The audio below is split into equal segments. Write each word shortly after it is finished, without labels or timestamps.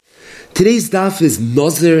Today's daf is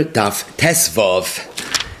Nazir Daf Tesvav,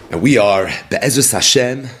 and we are Be'ezus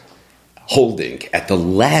Hashem holding at the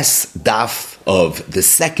last daf of the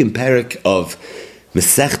second parak of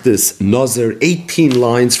Mesechtes Nazir, 18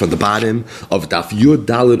 lines from the bottom of Daf Yud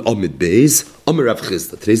Daled Amid Beis. Amar Rav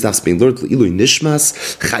Chisda. Today's daf is being learned L'ilui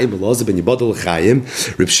Nishmas Chaim Elazar ben Yibadol Chaim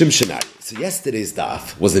Reb Shimshonai. So yesterday's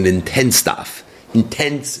daf was an intense daf,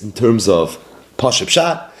 intense in terms of Pashup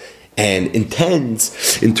Pshat, and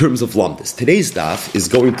intense in terms of lamdas. Today's daf is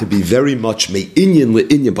going to be very much me'inyan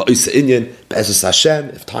le'inyan ba'isa inyan. Be'ezus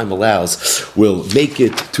Hashem, if time allows, we'll make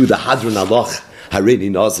it to the Hadron Alach Hareini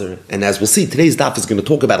Nazir. And as we'll see, today's daf is going to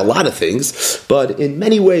talk about a lot of things, but in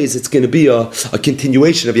many ways it's going to be a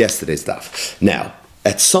continuation of yesterday's daf. Now,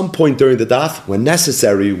 at some point during the daf, when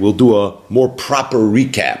necessary, we'll do a more proper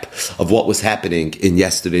recap of what was happening in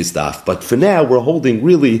yesterday's daf. But for now, we're holding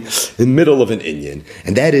really in the middle of an inyan,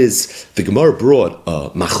 and that is the Gemara brought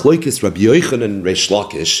Machloikis Rabbi Yochanan and Reish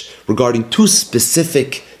Lakish regarding two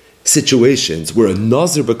specific situations where a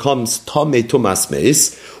nazir becomes tamei tumas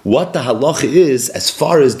meis, what the halacha is as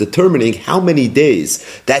far as determining how many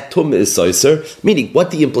days that tumah is soiser, meaning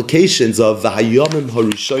what the implications of the hayamim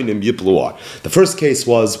harishonim yiplu are. The first case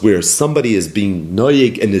was where somebody is being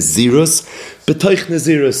noyig and nazirus, betoich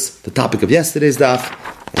nazirus, the topic of yesterday's daf,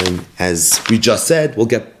 and as we just said, we'll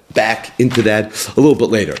get back into that a little bit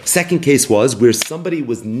later. Second case was where somebody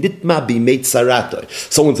was nitma b'meit tzarato.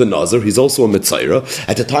 Someone's a nazir, he's also a mitzayra.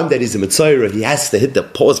 At the time that he's a mitzayra, he has to hit the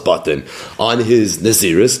pause button on his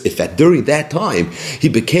nazirus. If during that time he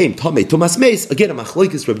became tamei tumas meis, again a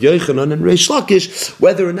machlokes Rabbi Yochanan and Reish Lakish,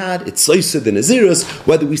 whether or not it's soiser the nazirus,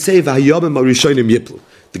 whether we say v'hayamim harishonim yiplu.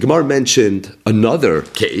 The Gemara mentioned another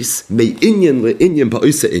case, me'inyan le'inyan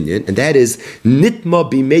ba'oisa inyan, and that is nitma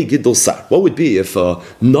b'mei gidol sar. What would be if a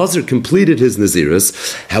nazir completed his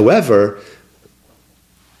nazirus, however,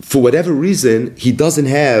 for whatever reason, he doesn't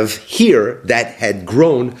have hair that had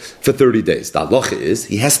grown for 30 days. The halacha is,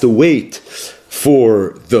 he has to wait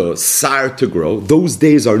for the sar to grow. Those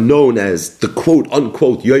days are known as the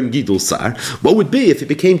quote-unquote yom gidol sar. What would be if it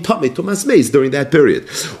became tamei tumas meis during that period?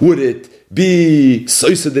 Would it be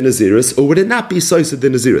soiser the Naziris, or would it not be soiser the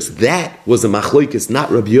Naziris? That was a machlokes, not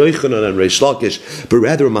Rabbi Yochanan and Reish Lakish, but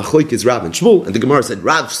rather a machlokes Rav and Shmuel. And the Gemara said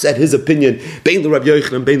Rav said his opinion, bein the Rabbi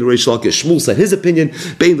Yochanan, bein the Reish Lakish. Shmuel said his opinion,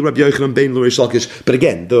 bein the Rabbi Yochanan, bein the Reish Lakish. But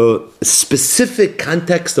again, the specific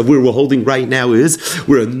context of where we're holding right now is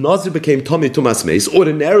where a Nazir became tamei tumas meis.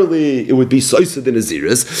 Ordinarily, it would be soiser the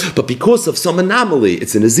Naziris, but because of some anomaly,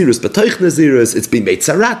 it's a Naziris b'toich Naziris, it's b'meit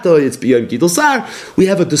tzarato, it's b'yom gidol sar. We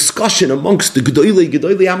have a discussion amongst the Gedolei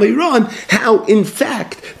Amiran, how in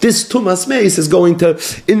fact this Tumas Meis is going to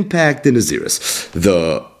impact the Naziris.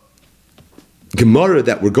 The Gemara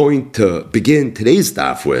that we're going to begin today's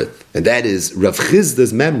daf with, and that is Rav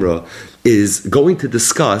Chisda's Memra, is going to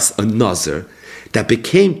discuss a Nazir that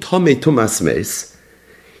became Tamei Tumas Meis.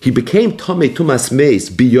 He became Tamei Tumas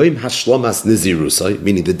Meis b'yoim hashlomas Nazirusai,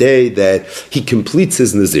 meaning the day that he completes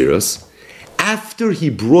his Nazirus, after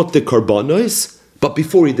he brought the karbanos, but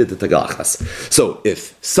before he did the taglachas. So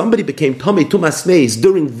if somebody became tamei tumas meis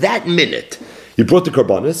during that minute, he brought the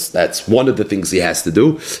karbanos, that's one of the things he has to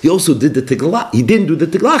do. He also did the taglachas. He didn't do the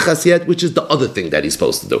taglachas yet, which is the other thing that he's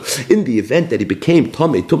supposed to do. In the event that he became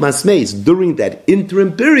tamei tumas meis during that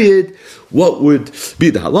interim period, what would be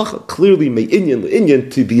the halacha? Clearly, me'inyan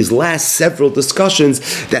to these last several discussions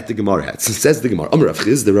that the Gemara had. So says the Gemara, Amar Rav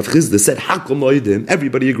Chisda said, Hakol moedim,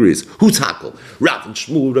 everybody agrees. Who's Hakol? Rav and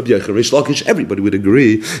Shmuel, Rabbi Yochanan, Reish Lakish, everybody would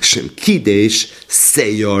agree. Shem kidesh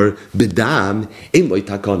seyor bedam ein lo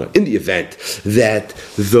takana. In the event that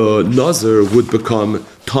the Nazir would become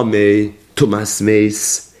tamei tumas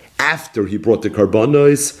meis after he brought the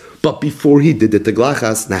karbanos, but before he did the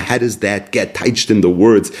taglachas. Now, how does that get touched in the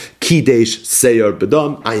words kidesh seyor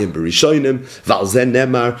bedam ayim berishonim valzen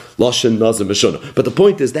nemar loshen nazir meshona? But the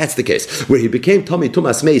point is, that's the case where he became tamei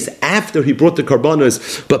tumas meis after he brought the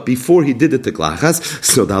karbanos, but before he did the taglachas.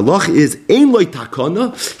 So the halach is ein loy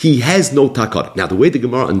takana. He has no takana. Now, the way the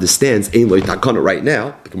Gemara understands ein loy takana right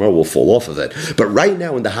now, the Gemara will fall off of it. But right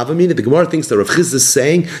now in the Havamina, the Gemara thinks that Rav Chisda is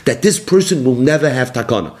saying that this person will never have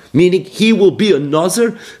takana, meaning he will be a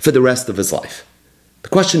nazir for the rest of his life. The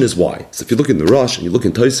question is why. So if you look in the Rosh and you look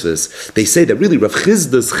in Tosfos, they say that really Rav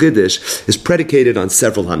Chisda's Chiddush is predicated on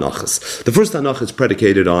several hanachas. The first hanach it's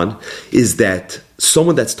predicated on is that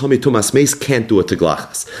someone that's tamei tumas meis can't do a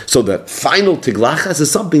tiglachas. So the final tiglachas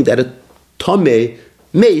is something that a tamei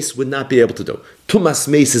meis would not be able to do. Tumas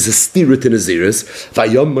meis is a stira to Naziris.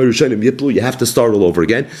 Vayom marushanim yiplu, you have to start all over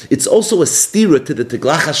again. It's also a stira to the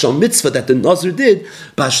tiglachas shal mitzvah that the Nazir did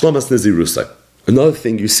b'hashlomas Nazirusai. Another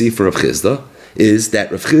thing you see from Rav Chisda is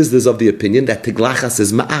that Rav Chisda is of the opinion that Teglachas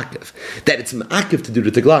is ma'akev, that it's ma'akev to do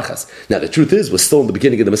the Teglachas. Now the truth is, we're still in the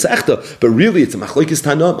beginning of the Masechta, but really it's a machlokes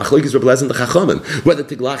Tana, machlokes Reb Eliezer and the Chachamim, whether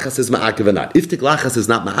Teglachas is ma'akev or not. If Teglachas is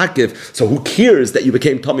not ma'akev, so who cares that you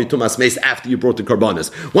became Tomei Tumas Meis after you brought the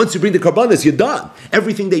Karbanas? Once you bring the Karbanas, you're done.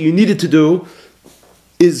 Everything that you needed to do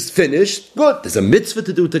is finished. Good. There's a mitzvah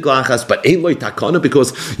to do Teglachas, but ain't loy takana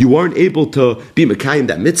because you weren't able to be mekayim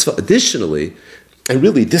that mitzvah. Additionally, and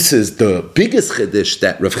really this is the biggest chiddush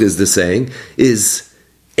that Rav Chisda is saying, is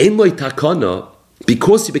ain't loy takana,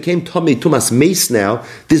 because you became Tomei Tumas Meis now,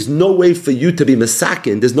 there's no way for you to be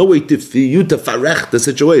mesakin, there's no way for you to farech the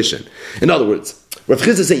situation. In other words, Rav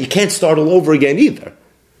Chisda said you can't start all over again either.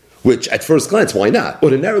 Which, at first glance, why not?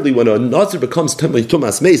 Ordinarily, when a Nazir becomes Tomei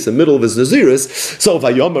Tumas Meis in the middle of his Naziris, so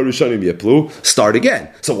Vayom Rishonim Yeplu, start again.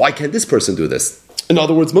 So why can't this person do this? In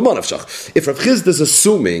other words, Mamanavshach. If Rav Chisda is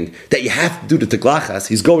assuming that you have to do the Teglachas,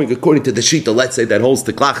 he's going according to the Shita, let's say, that holds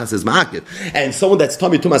Teglachas is Ma'akiv, and someone that's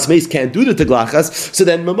Tomei Tumas Meis can't do the Teglachas, so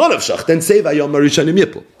then Mamanavshach, then say Vayom Rishonim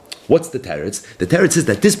Yeplu. What's the teretz? The teretz is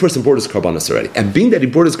that this person brought his karbanos already. And being that he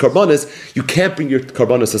brought his karbanos, you can't bring your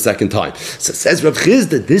karbanos a second time. So says Rav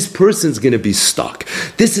Chisda, this person's going to be stuck.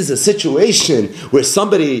 This is a situation where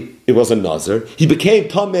somebody, it was a nazir, he became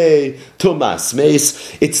Tomei Tumas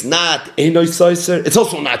Meis. It's not Einoi Soiser, it's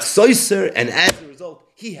also not Soiser, and as a result,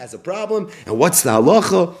 he has a problem. And what's the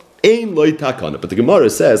halacha? Ein loy takana. But the Gemara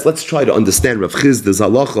says, let's try to understand Rav Chisda's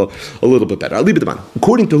halacha a little bit better. I'll leave it to man.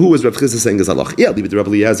 According to who is Rav Chisda saying his halacha? Yeah, I'll leave it to Rabbi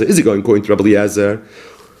Eliezer. Is he going according to Rabbi Eliezer,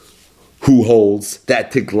 who holds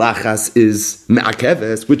that Teglachas is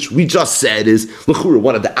Me'akeves, which we just said is l'chura,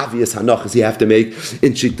 one of the obvious hanachas you have to make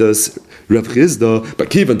in Shitas Rav Chisda,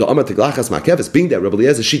 but given the Amar Teglachas Me'akeves, being that Rabbi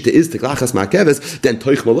Eliezer Shita is Teglachas Me'akeves, then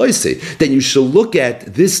Toich Maloisi, then you should look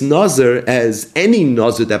at this Nazir as any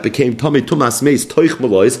Nazir that became Tomei Tumas Meis Toich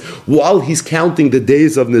Malois while he's counting the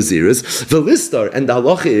days of Naziris, the listar, and the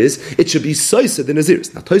halacha is, it should be Soisa the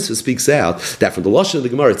Naziris. Now Tosfos speaks out that from the Lashon of the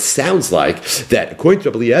Gemara, it sounds like that according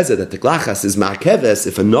to Rabbi Eliezer, that Teglachas is ma'akeves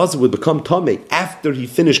if a nazir would become tamei after he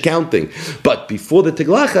finished counting, but before the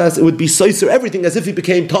teglachas it would be soiser everything as if he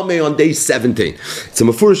became tamei on day 17. It's a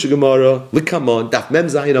mafurish Gemara likamon daf mem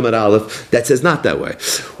zayin amar aleph that says not that way.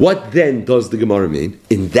 What then does the Gemara mean?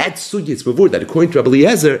 In that sugya it's before that according to Rabbi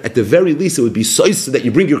Eliezer, at the very least it would be soiser that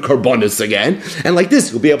you bring your karbonis again, and like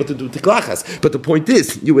this you'll be able to do teglachas. But the point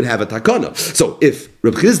is you would have a takana. So if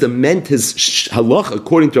Rabbi Chisda meant his halacha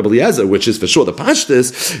according to Rabbi Eliezer, which is for sure the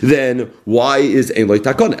pashtus, then why is ein loy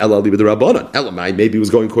takon? Ela li with the Rabbanon. Elamai maybe he was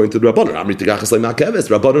going according to the Rabbanon. Amri teglachas loy ma'akeves.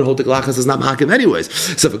 Rabbanon hold teglachas is not ma'akev anyways.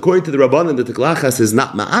 So if according to the Rabbanon the teglachas is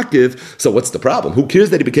not ma'akev, so what's the problem? Who cares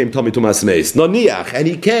that he became Tomei Tumas Meis? No niach, and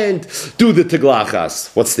he can't do the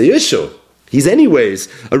teglachas. What's the issue? He's anyways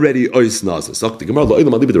already ois nazir. So the Gemara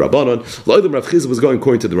lo'olam alibi the Rabbanon. Lo'olam Rav Chisda was going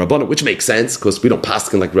according to the Rabbanon, which makes sense because we don't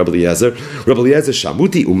paskin like Rabbi Eliezer. Rabbi Eliezer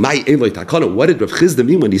shamuti umay ein loy takana. What did Rav Chisda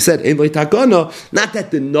mean when he said ein loy takana? Not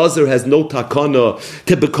that the nazir has no takana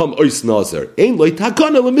to become ois nazir. Ein loy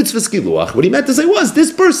takana lemitzvah skiluach. What he meant to say was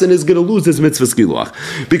this person is going to lose his mitzvah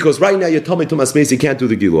skiluach because right now you're Tomei Tumas Meis, you can't do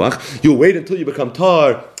the giluach. You'll wait until you become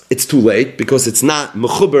tar. It's too late because it's not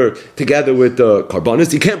mechuber together with the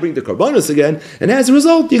karbanos. You can't bring the karbanos again, and as a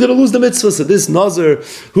result, you're going to lose the mitzvah. So this nazir,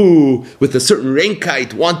 who with a certain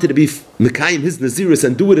rankite wanted to be mekayim his naziris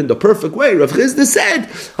and do it in the perfect way, Rav Chisda said,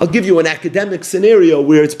 "I'll give you an academic scenario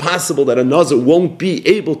where it's possible that a nazir won't be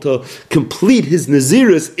able to complete his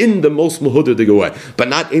naziris in the most mehudadig way, but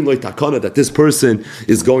not ein loy takana that this person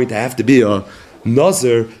is going to have to be a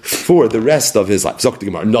nazir for the rest of his life." Zok the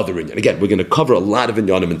Gemara, another inyan. Again, we're going to cover a lot of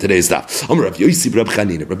inyanim in today's daf. Rav Yossi Reb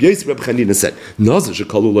Chanina. Reb Yossi Reb Chanina said, "Nazir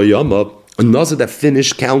shekalu lo yama," a nazir that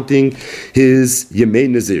finished counting his yemei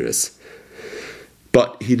naziris,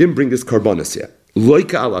 but he didn't bring his karbonis yet.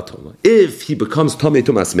 Loika alatoma. If he becomes Tomei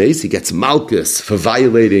Tumas Meis, he gets malchus for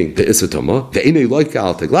violating the Issa Toma.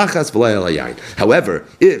 However,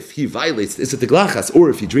 if he violates the Issa Teglachas, or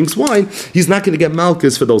if he drinks wine, he's not going to get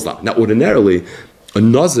malchus for those. Now, ordinarily, a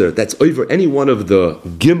nazir that's over any one of the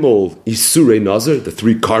Gimel Isurei Nazir, the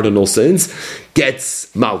 3 cardinal sins,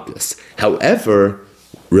 gets malchus. However,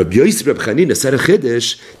 Rabbi Yossi Reb Chanina said a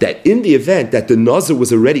chiddush that in the event that the nazir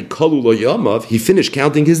was already kalu lo yamav, he finished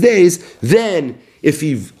counting his days, then if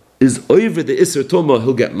he is over the Isser Toma,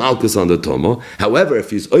 he'll get malchus on the Toma. However,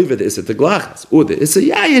 if he's over the Isser Teglachas or the Isser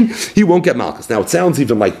Yayin, he won't get malchus. Now, it sounds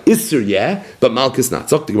even like Isser, yeah, but malchus not.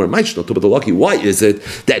 But the lucky, why is it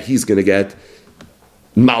that he's going to get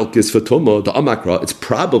malchus for Toma, the Amakra? It's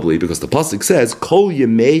probably because the pasuk says, Kol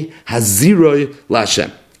Yemei Haziroi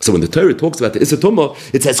Lashem. So when the Torah talks about the Issa Tumah,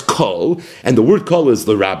 it says kol, and the word kol is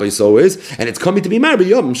the rabbi, so is, and it's coming to be marbi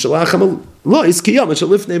yom shalacham lois kiyam and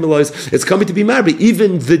shalifnei lois. It's coming to be marbi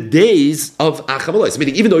even the days of acham lois.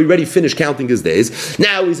 Meaning, even though he already finished counting his days,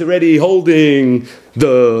 now he's already holding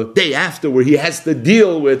the day after where he has to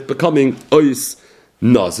deal with becoming ois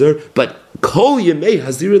nazir. But kol yemei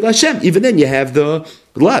hazir Hashem. Even then, you have the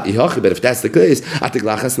glad. But if that's the case, at the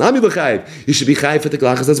glachas nami l'chayv, you should be chayv for the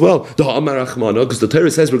glachas as well. The ha'amar achmana, because the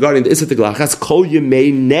Torah says regarding the isat glachas, kol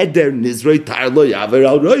yemei neder nizrei tar lo yaver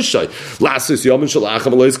al roshai lasus yom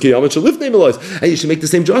shalacham alois ki yom shalifnei alois. And you should make the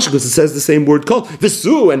same Joshua because it says the same word kol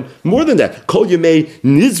v'su, and more than that, kol yemei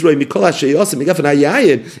nizrei mikol hasheyasim migafan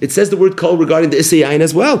hayayin. It says the word kol regarding the isayayin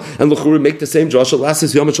as well. And l'chura make the same Joshua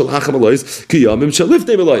lasus yom shalacham alois ki yom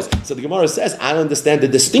shalifnei alois. So the Gemara says, I don't understand the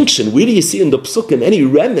distinction. Where do you see in the psukim any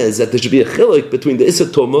remez that there should be a chiluk between the Issa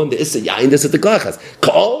Tumah and the Issa Yain, the Issa Teglachas?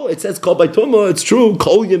 Kol, it says kol by Tumah, it's true,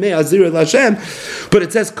 kol yemei azir el Hashem, but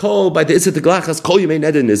it says kol by the Issa Teglachas, kol yemei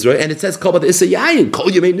neder nizra, and it says kol by the Issa Yain, kol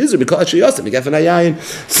yemei nizra, mikol hashiyosem, migafan hayayin.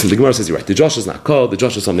 So the Gemara says, you're right, the Josh is not kol, the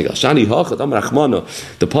Josh is something else. Shani hachad amar achmana,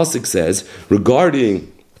 the pasuk says,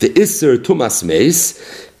 regarding the Isser Tumas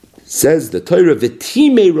Meis, says the Torah,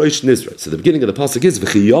 v'timei rosh nizra. So the beginning of the pasuk is,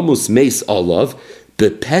 v'chiyamus meis olav,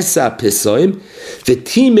 b'pesa pisoim,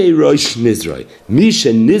 v'timei rosh nizroi.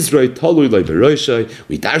 Misha nizroi tolui loy b'roshai.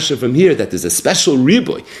 We darsha from here that there's a special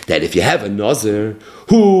riboy, that if you have a nazir,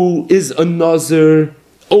 who is a nazir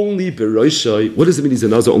only b'roshai. What does it mean he's a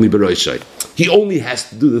nazir only b'roshai? He only has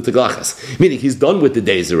to do the teglachas, meaning he's done with the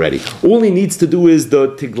days already. All he needs to do is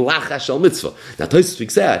the teglachas shal mitzvah. Now Tosfos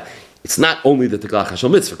speaks that it's not only the Teglach HaShal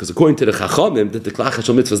Mitzvah, because according to the Chachamim, the Teglach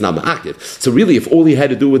HaShal Mitzvah is not ma'akiv. So really, if all he had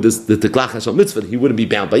to do with the Teglach HaShal Mitzvah, he wouldn't be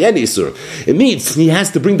bound by any Isur. It means he has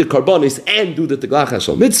to bring the Karbonis and do the Teglach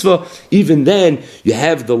HaShal Mitzvah. Even then, you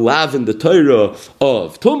have the Lav and the Torah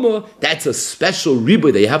of Tumah. That's a special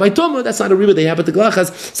riboy they have by Tumah. That's not a riboy they have by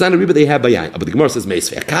Teglachas. It's not a riboy they have by Yain. But the Gemara says,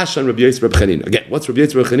 Meisvei Akasha and Rabbi Yisrael Chanina. Again, what's Rabbi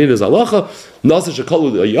Yisrael Chanina's halacha? Nazir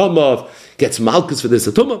Shekalu Yamav gets malchus for this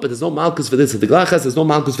at Tumah, but there's no malchus for this at the Glachas, there's no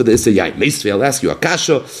malchus for the Issa Yain. Meisvei, I'll ask you a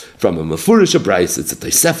kasha from a Mefurish Brais. It's a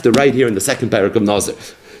Tosefta right here in the second parak of Nazir.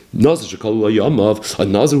 Nazir Shekalu Yamav, a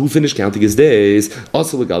Nazir who finished counting his days,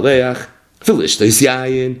 also legaleach, v'lish Issa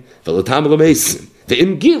Yain, v'latam l'meisim,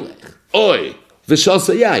 v'im gilech, oi,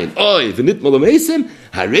 v'shasa yain, oi, v'nitma l'meisim,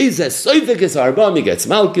 hareza soivekes harbami gets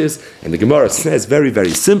malchus. And the Gemara says very,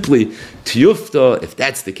 very simply, tiyufta, if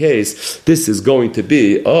that's the case, this is going to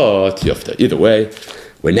be tiyufta. Either way,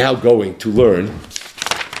 we're now going to learn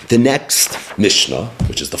the next Mishnah,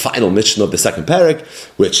 which is the final Mishnah of the second parak,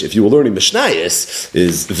 which, if you were learning Mishnayos,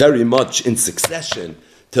 is very much in succession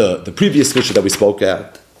to the previous Mishnah that we spoke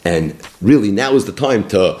at. And really, now is the time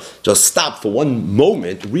to just stop for one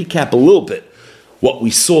moment, recap a little bit what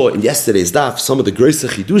we saw in yesterday's daf, some of the Greisa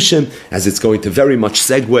Chidushim, as it's going to very much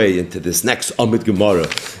segue into this next Amid Gemara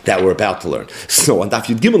that we're about to learn. So on daf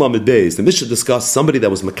Yud Gimel Amid Beis, the Mishnah discussed somebody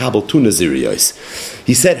that was Makabel two Naziriyos.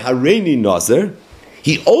 He said, Hareini Nazir.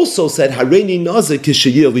 He also said, Hareini Nazir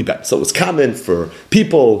Kishayir Liben. So it was common for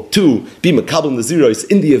people to be Makabel Naziriyos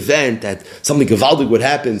in the event that something Gavaldig would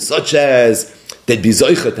happen, such as they'd be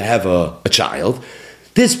Zoicha to have a child.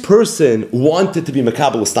 This person wanted to be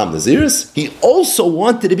Makabel Stam Naziris. He also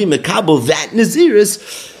wanted to be Makabel that Naziris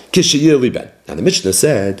Kishayir Liben. Now the Mishnah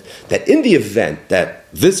said that in the event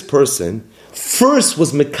that this person first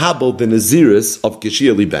was Makabel the Naziris of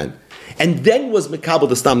Kishayir Liben, and then was Makabel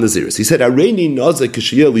the Stam Naziris. He said, Areini Nazir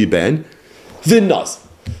Kishayir Liben, the Naz.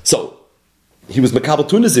 So he was Makabel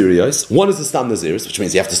two Naziriyos. One is the Stam Naziris, which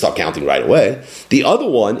means you have to start counting right away. The other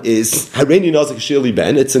one is Hareini Nazir Kishayir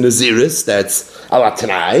Liben. It's a Naziris that's ala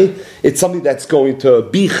Tanai. It's something that's going to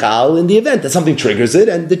be Chal in the event that something triggers it,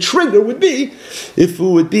 and the trigger would be, if it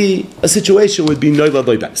would be a situation, would be Noilad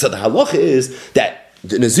Loiben. So the halacha is that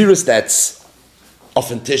the Naziris that's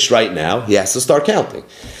often Tish right now, he has to start counting.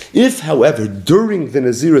 If, however, during the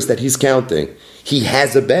Naziris that he's counting, he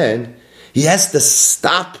has a ben, he has to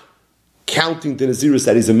stop counting the Naziris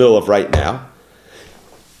that he's in the middle of right now,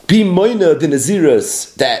 be moina the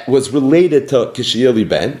Naziris that was related to Kishayir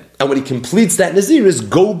Liben, and when he completes that Naziris,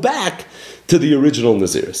 go back to the original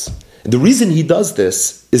Naziris. And the reason he does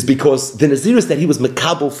this is because the Naziris that he was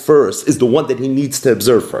Makabel first is the one that he needs to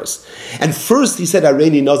observe first. And first he said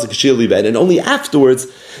Areini Nazir Kishayir Liben, and only afterwards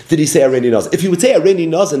did he say Areini Nazir. If he would say Areini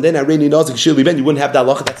Nazir and then Areini Nazir Kishayir Liben, you wouldn't have that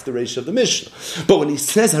halacha. That's the ratio of the Mishnah. But when he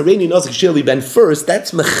says Areini Nazir Kishayir Liben first, that's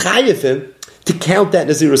mechayev him to count that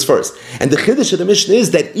Naziris first. And the Chiddush of the Mishnah is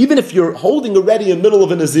that even if you're holding already in the middle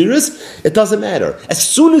of a Naziris, it doesn't matter. As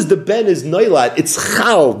soon as the Ben is Noilad, it's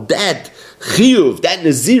Chal, that chiyuv, that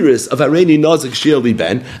Naziris of Hareini Nazir Kshieli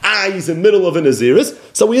Ben. He's in the middle of a Naziris,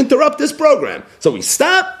 so we interrupt this program. So we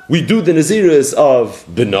stop, we do the Naziris of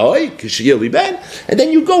Benoi, Kshieli Ben, and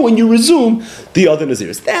then you go and you resume the other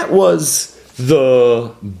Naziris. That was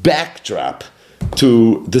the backdrop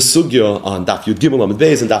to the sugya on Daf Yud Gimel Amud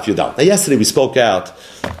Beis and Daf Yud Al. Now yesterday we spoke out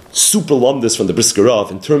super lumdus from the Brisker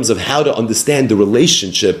Rav in terms of how to understand the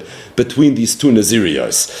relationship between these two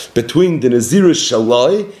Naziriyos, between the Naziris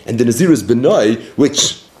Shalai and the Naziris Benai,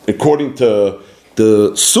 which according to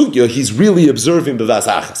the sugya, he's really observing b'vas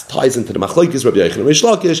achas. Ties into the machlokes Rabbi Yochanan Reish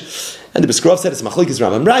Lakish, and the Brisker Rav said it's machlokes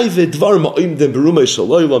Rambam Ravid, dvar ma'imdim berumei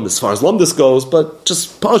shalaylam as far as lumdus goes, but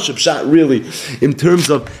just pashup shot really in terms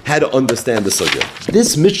of how to understand the sugya.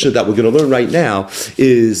 This Mishnah that we're going to learn right now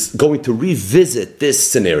is going to revisit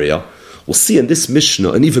this scenario. We'll see in this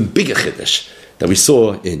Mishnah an even bigger chiddush that we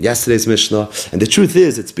saw in yesterday's Mishnah. And the truth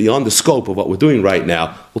is, it's beyond the scope of what we're doing right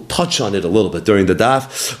now. We'll touch on it a little bit during the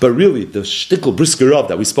daf. But really, the shtickle Brisker Rav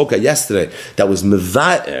that we spoke at yesterday, that was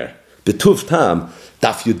Meva'er, B'tuv Tam,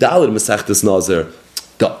 Daf Yudal in Masechtas Nazir,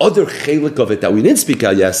 the other chelik of it that we didn't speak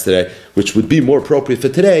out yesterday, which would be more appropriate for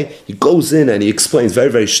today, he goes in and he explains very,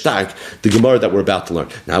 very stark the Gemara that we're about to learn.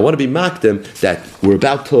 Now, I want to be makdim that we're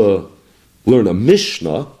about to learn a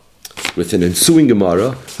Mishnah with an ensuing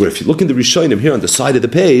Gemara, where if you look in the Rishonim here on the side of the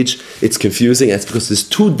page, it's confusing, and it's because there's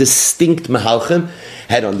two distinct mahalchim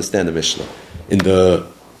how to understand the Mishnah. In the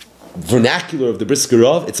vernacular of the Brisker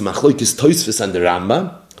Rav, it's machlokes Tosfos and the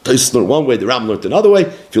Rambam. Tosfos learned one way, the Rambam learned another way.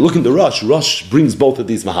 If you look in the Rosh brings both of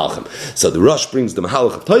these mahalchim. So the Rosh brings the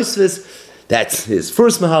mahalch of Tosfos, that's his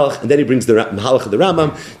first mahalach, and then he brings the mahalach of the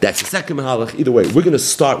Rambam, that's the second mahalach. Either way, we're going to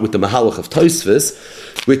start with the mahalach of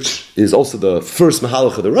Tosfos, which is also the first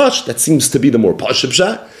mahalach of the Rosh. That seems to be the more pashut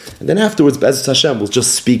shot. And then afterwards, Be'ezus Hashem will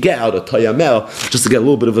just speak out a Tayamel, just to get a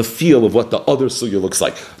little bit of a feel of what the other sugya looks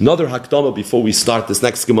like. Another hakdama before we start this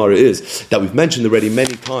next Gemara is that we've mentioned already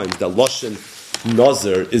many times that Lashon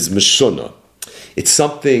Nazir is Meshuna. It's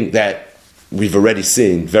something that we've already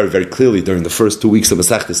seen very, very clearly during the first 2 weeks of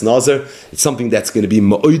Masechtas Nazir. It's something that's going to be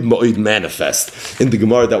ma'od manifest in the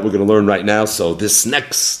Gemara that we're going to learn right now. So this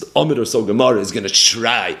next Amid or so Gemara is going to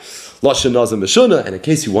try Lashon Nazir Meshuna. And in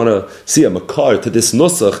case you want to see a makar to this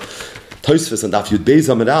nusach, Tosfos and Daf Yud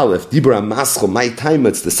Beis Amud Aleph, Dibra Maschel, my time,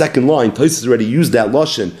 it's the second line. Tosfos already used that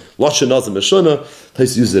Lashon Nazir Meshuna.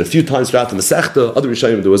 Tosfos uses it a few times throughout the Masechta, other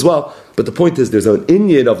Rishonim do as well. But the point is, there's an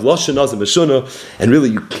inyan of Lashon Nazir Meshuna, and really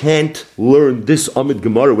you can't learn this Amid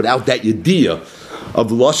Gemara without that yediyah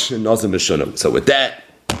of Lashon Nazir Meshuna. So with that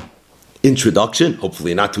introduction,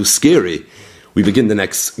 hopefully not too scary, we begin the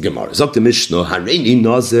next Gemara. Zok the Mishnah, Hareini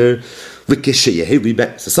Nazir l'kesheyeheli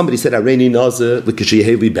ben. So somebody said Hareini Nazir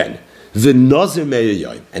l'kesheyeheli ben. The Nazir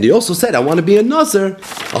Me'ayayim. And he also said, I want to be a Nazir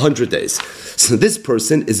 100 days. So this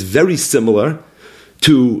person is very similar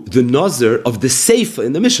to the Nazir of the Seifa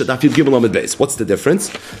in the Mishnah, Daf Yud Gimel Amud Beis. What's the difference?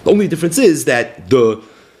 The only difference is that the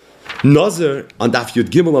Nazir on Daf Yud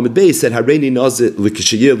Gimel Amud Beis said, Hareini Nazir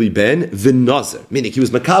l'kesheyeli ben v'Nazir. Meaning he was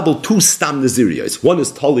makabel two Stam Naziriyos. One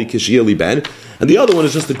is Tali Kesheyeli ben, and the other one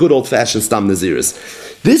is just a good old-fashioned Stam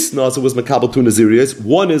Naziris. This Nazir was makabel two Naziriyos.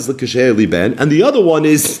 One is l'kesheyeli ben, and the other one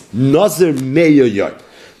is Nazir Me'ayayim.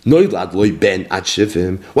 Noilad loy ben ad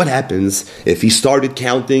shivim. What happens if he started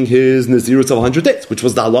counting his Nazirus of 100 days, which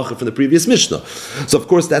was the halacha from the previous Mishnah? So of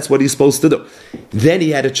course that's what he's supposed to do. Then he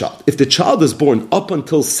had a child. If the child is born up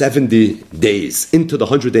until 70 days into the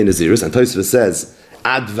 100-day Nazirus, and Tosfos says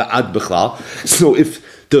ad va'ad b'chlal, so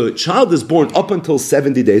if the child is born up until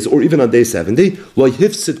 70 days, or even on day 70, loy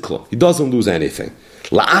hifsid klo, he doesn't lose anything.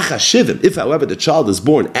 La'acha shivim. If however the child is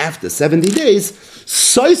born after 70 days,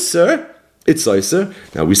 soiser, it's Soiser.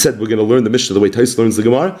 Now we said we're going to learn the Mishnah the way Tosfos learns the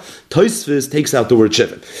Gemara. Tosfos takes out the word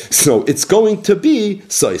Shivim. So it's going to be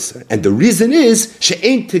Soiser. And the reason is,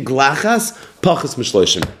 She'ein tiglachas pachas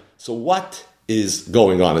mishloishim. So what is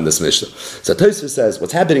going on in this Mishnah? So Tosfos says,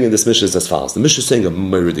 what's happening in this Mishnah is as follows. The Mishnah is saying a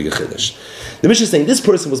Meridig Chiddush. The Mishnah is saying this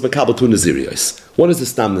person was makabel two Naziriyos. One is a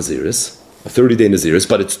Stam Naziris, a 30-day Naziris,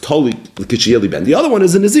 but it's totally l'kesheyeli ben. The other one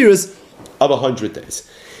is a Naziris of 100 days.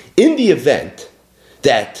 In the event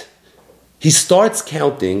that he starts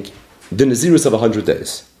counting the Nazirus of 100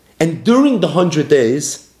 days. And during the 100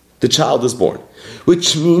 days, the child is born.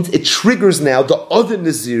 Which means it triggers now the other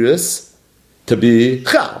Nazirus to be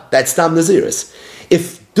Chal. That's Tam Nazirus.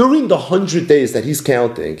 If during the 100 days that he's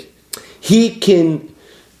counting, he can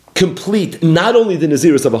complete not only the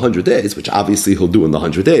Nazirus of 100 days, which obviously he'll do in the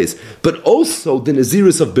 100 days, but also the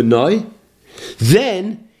Nazirus of Benai,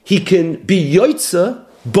 then he can be Yoitza,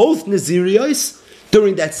 both Naziriyos,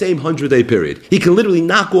 during that same 100-day period. He can literally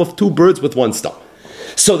knock off two birds with one stone.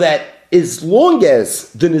 So that as long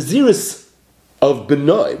as the Naziris of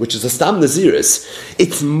Benoi, which is a Stam Naziris,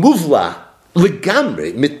 it's Muvla,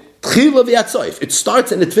 Legamri, it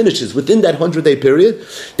starts and it finishes within that 100-day period.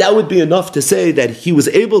 That would be enough to say that he was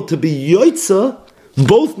able to be Yoitza,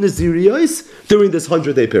 both Naziriyos, during this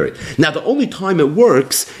 100-day period. Now, the only time it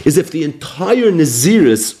works is if the entire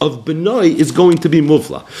Naziris of Benoi is going to be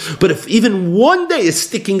Mufla. But if even one day is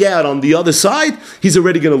sticking out on the other side, he's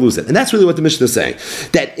already going to lose it. And that's really what the Mishnah is saying.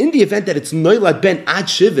 That in the event that it's Noilad Ben Ad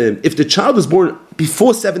Shivim, if the child is born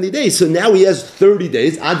before 70 days, so now he has 30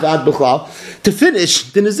 days, Ad Vad B'chlal, to finish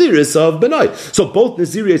the Naziris of Benoi. So both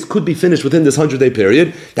Naziris could be finished within this 100-day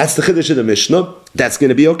period. That's the Chiddush of the Mishnah. That's going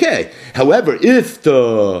to be okay. However, if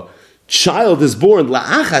the child is born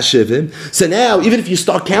la'achashivim, so now even if you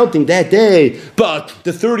start counting that day, but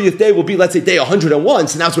the 30th day will be, let's say, day 101,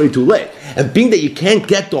 so now it's already too late. And being that you can't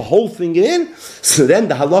get the whole thing in, so then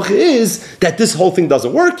the halacha is that this whole thing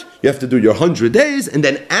doesn't work. You have to do your 100 days, and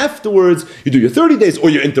then afterwards you do your 30 days, or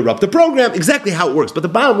you interrupt the program. Exactly how it works. But the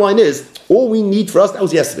bottom line is, all we need for us, that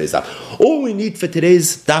was yesterday's daf, all we need for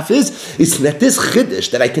today's daf is that this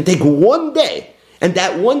chiddush, that I can take one day, and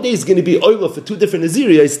that one day is going to be oila for two different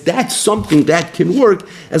Naziriyos, that's something that can work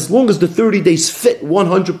as long as the 30 days fit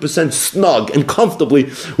 100% snug and comfortably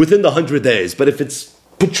within the 100 days. But if it's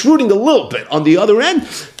protruding a little bit on the other end,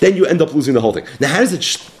 then you end up losing the whole thing. Now, how does it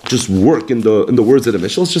just work in the words of the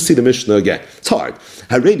Mishnah? Let's just see the Mishnah again. It's hard.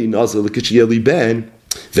 Hareini nazar l'kishiyeli ben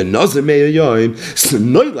v'nazar me'ayoyim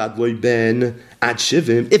noilad loy ben ad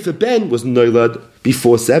shivim. If a ben was noilad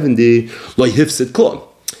before 70, loy hifsid klum.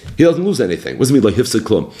 He doesn't lose anything. What does it mean, like hifsid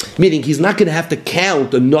klum? Meaning he's not going to have to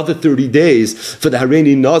count another 30 days for the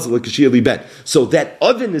Hareini Nazal Kashiyali Ben. So that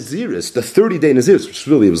other Naziris, the 30-day Naziris, which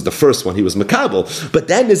really was the first one, he was Makabel, but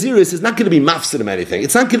that Naziris is not going to be mafsid him anything.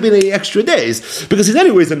 It's not going to be any extra days, because he's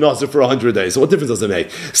anyways a Nazir for 100 days. So what difference does it make?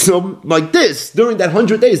 So like this, during that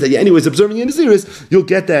 100 days that you're anyways observing in Naziris, you'll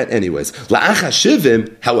get that anyways.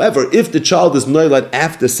 La'achashivim, however, if the child is noilad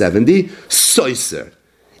after 70, soiser.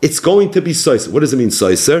 It's going to be soiser. What does it mean,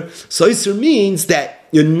 soiser? Soiser means that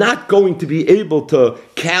you're not going to be able to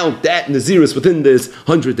count that Naziris within this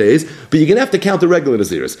 100 days, but you're going to have to count the regular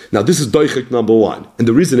Naziris. Now, this is doichik number one. And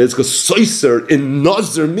the reason is because soiser in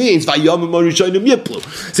Nazir means vayamim arishayim yiplu.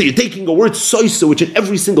 So you're taking a word soiser, which in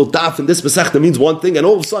every single daf in this Masechta means one thing, and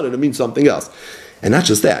all of a sudden it means something else. And not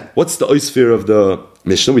just that. What's the oisphere of the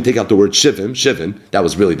Mishnah? We take out the word shivim. That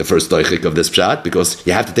was really the first doichik of this pshat, because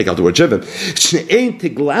you have to take out the word shivim.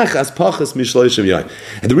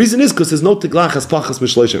 And the reason is because there's no tiglachas pachas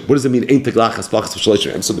mishloishim. What does it mean, ein tiglachas pachas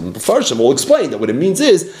mishloishim? And so the Mefarshim will explain that what it means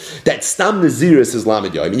is that stam naziris is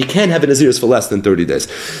lamed yoyim, and you can't have a naziris for less than 30 days.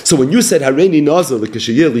 So when you said hareini nazir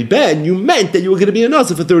l'kashiyeli ben, you meant that you were going to be a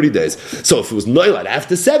nazir for 30 days. So if it was noilad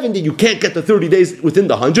after 70, you can't get the 30 days within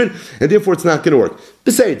the 100, and therefore it's not going to work.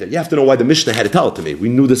 Beseder, you have to know why the Mishnah had to tell it to me. We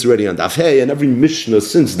knew this already on Daf Hey, and every Mishnah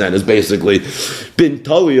since then has basically been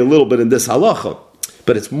totally a little bit in this halacha.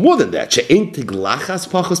 But it's more than that. She'ein tiglachas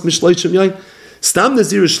pachas mishloishim yoyim. Stam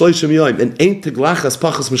nazir shloishim yoyim, and ein tiglachas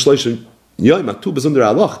pachas mishloishim yoyim. Atu bezunder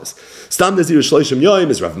halachas. Stam nazir shloishim yoyim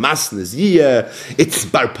is Rav Masna's yiyah. It's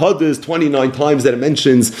Bar Padas 29 times that it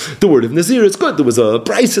mentions the word of nazir. It's good. There was a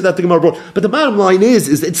price that the Gemara brought. But the bottom line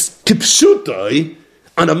is it's kipshutai.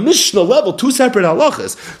 On a Mishnah level, two separate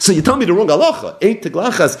halachas. So you tell me the wrong halacha. Ain't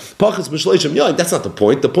teglachas pachas mishloishim yoyim. That's not the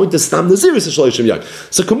point. The point is stam naziris shloishim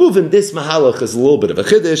yoyim. So Kamuvin, this mahalach is a little bit of a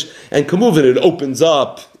chiddush, and Kamuvin, it opens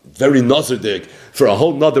up very nazirdik for a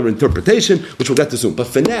whole nother interpretation, which we'll get to soon. But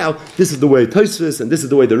for now, this is the way Tosfos, and this is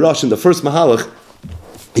the way the Rosh in the first mahalach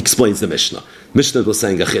explains the Mishnah. Mishnah was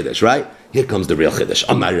saying a chiddush, right? Here comes the real chiddush.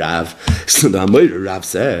 Amar Rav. So the Amor Rav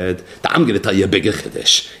said, I'm going to tell you a bigger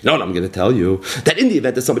chiddush. You know what I'm going to tell you? That in the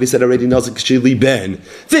event that somebody said already Nazir Kshili Ben,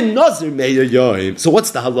 then Nazir Meir Yoim. So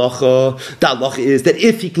what's the halacha? The halacha is that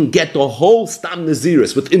if he can get the whole Stam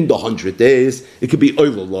Naziris within the 100 days, it could be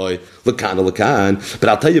Oilaloi, Lakan. But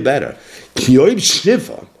I'll tell you better. Kiyoim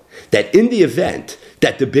Shiva, that in the event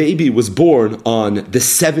that the baby was born on the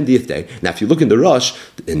 70th day. Now, if you look in the Rosh,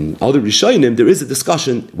 in other Rishonim, there is a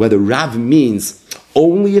discussion whether Rav means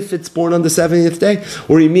only if it's born on the 70th day,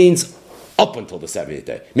 or he means up until the 70th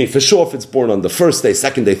day. I mean, for sure, if it's born on the first day,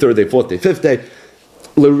 second day, third day, fourth day, fifth day,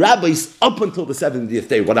 the rabbis up until the 70th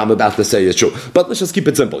day, what I'm about to say is true. But let's just keep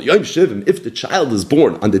it simple. Yom Shivim, if the child is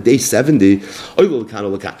born on the day 70,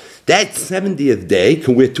 that 70th day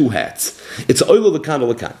can wear two hats. It's Oilo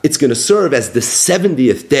Lakan Lakan. It's going to serve as the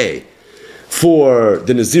 70th day for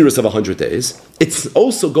the Naziris of 100 days. It's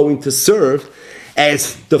also going to serve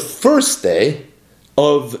as the first day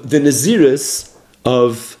of the Naziris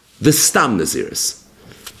of the Stam Naziris.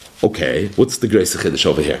 Okay, what's the grace of Chiddush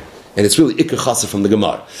over here? And it's really Iker Chassid from the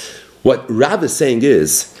Gemara. What Rav is saying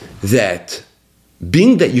is that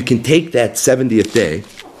being that you can take that 70th day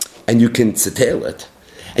and you can settle it,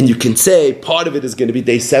 and you can say part of it is going to be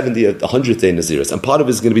day 70 of the 100th day Naziris, and part of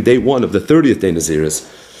it is going to be day 1 of the 30th day Naziris.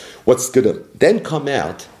 What's going to then come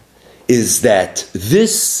out is that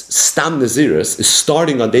this Stam Naziris is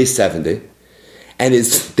starting on day 70 and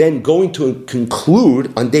is then going to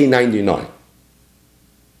conclude on day 99.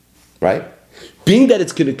 Right? Being that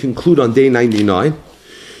it's going to conclude on day 99,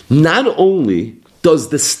 not only does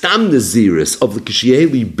the Stam Naziris of the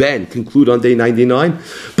Kishiyeli Ben conclude on day 99,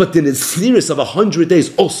 but the Naziris of 100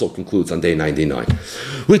 days also concludes on day 99.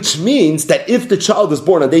 Which means that if the child is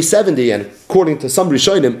born on day 70, and according to some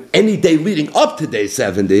Rishonim, any day leading up to day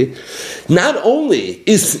 70, not only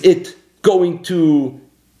is it going to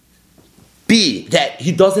be that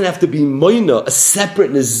he doesn't have to be moina, a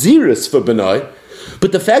separate Naziris for Benai,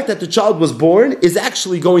 but the fact that the child was born is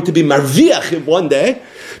actually going to be marviach in one day,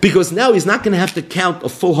 because now he's not going to have to count a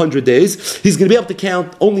full 100 days. He's going to be able to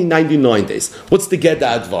count only 99 days. What's the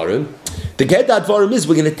Geda Advarim? The Geda Advarim is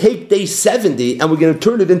we're going to take day 70 and we're going to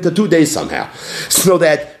turn it into 2 days somehow. So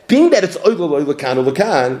that, being that it's Oiloi Lakan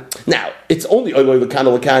Lakan, now, it's only Oiloi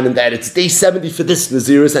Lakan Lakan in that it's day 70 for this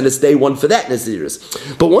Naziris and it's day 1 for that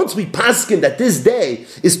Naziris. But once we paskin that this day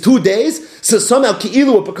is 2 days, so somehow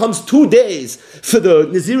Ki'ilu it becomes 2 days for the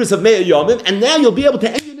Naziris of Me'ah Yomim, and now you'll be able to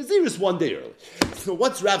end your Naziris 1 day early. So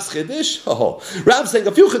what's Rav's Chiddush? Rav's saying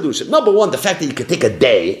a few Chiddushim. Number one, the fact that you could take a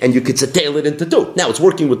day and you could settle it into 2. Now it's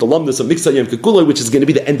working with the lumdus of Miksa Yom Kekulai, which is going to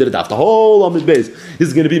be the end of the daf. The whole Amid Beis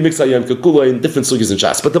is going to be Miksa Yom Kekulai in different sugis and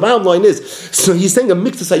shas. But the bottom line is, so he's saying a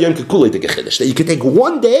Miksa Yom Kekulai to get Chiddush. That you could take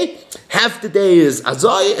 1 day, half the day is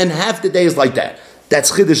Azai, and half the day is like that.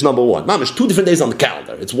 That's Chiddush number 1. Mamish, 2 different days on the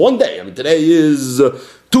calendar. It's 1 day. I mean, today is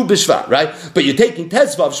 2 B'Shvat, right? But you're taking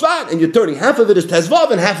Tezvav Shvat, and you're turning half of it is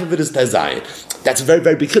Tezvav, and half of it is Tezayin. That's a very,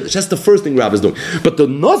 very big Chiddush. That's the first thing Rav is doing. But the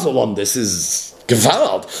nozzle on this is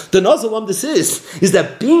Gewalt. The nozzle on this is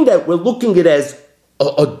that being that we're looking at it as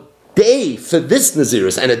a day for this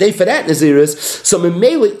Naziris, and a day for that Naziris, so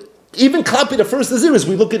mainly, even Klapi, the first Naziris,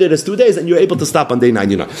 we look at it as 2 days, and you're able to stop on day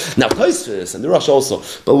 99. Now, Tosfos and the Rosh also,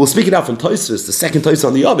 but we'll speak it out from Tosfos, the second Tosfos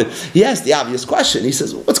on the Yomid. He asked the obvious question. He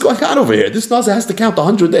says, what's going on over here? This Nazir has to count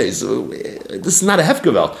 100 days. This is not a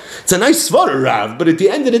Hefgevelt. It's a nice Svarah, Rav, but at the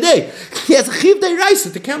end of the day, he has a Chiv Day Raisa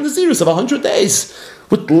to count Naziris of 100 days.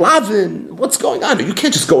 With Lavin, what's going on? You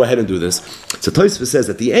can't just go ahead and do this. So Tosfos says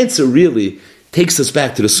that the answer really takes us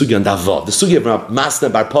back to the sugya and Davav, the sugya of Masna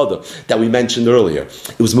Bar Pada that we mentioned earlier.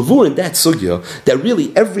 It was mavur in that sugya that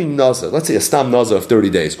really every nazar, let's say a stam nazar of 30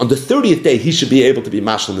 days, on the 30th day he should be able to be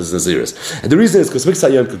mashal his naziris. And the reason is because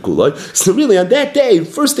Miksa Yom Kekulai, so really on that day,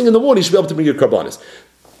 first thing in the morning, he should be able to bring your karbanis.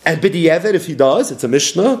 And b'di'evet, if he does, it's a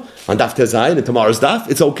Mishnah on Daf Tezayin and tomorrow's Daf,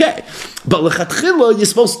 it's okay. But l'chatchila, you're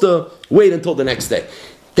supposed to wait until the next day.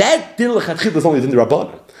 That din l'chatchila is only din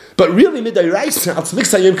Rabbanan. But really, midayraisa, it's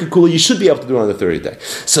Miksa Yom Kekulai, you should be able to do it on the 30th day.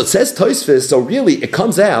 So it says Tosfos, so really it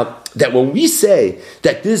comes out that when we say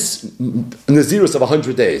that this Nazirus of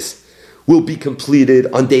 100 days will be completed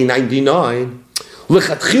on day 99,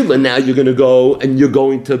 l'chatchila, now you're going to go and you're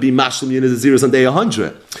going to be mashlim your Nazirus on day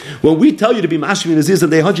 100. When we tell you to be mashlim your Nazirus on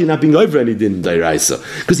day 100, you're not being over any din dayraisa,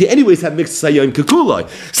 because you anyways have Miksa Yom Kekulai.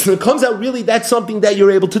 So it comes out really that's something that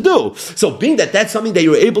you're able to do. So being that that's something that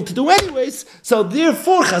you're able to do anyways, so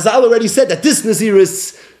therefore Chazal already said that this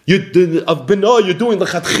Nazirus of Benoah, you're doing the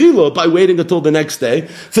Chatchila by waiting until the next day.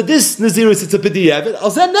 For this Naziris, it's a B'di'evet.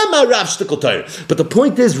 But the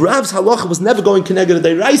point is, Rav's halacha was never going connected to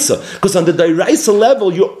Dairaisa, because on the Dairaisa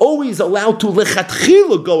level, you're always allowed to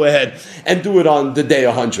Lechatchila go ahead and do it on the day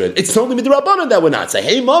 100. It's only Midrabanan that we're not. Say,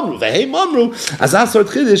 hey Mamru, as Asar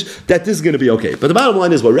Chiddush, that this is going to be okay. But the bottom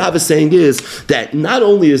line is, what Rav is saying is that not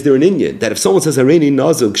only is there an Indian, that if someone says, Hareini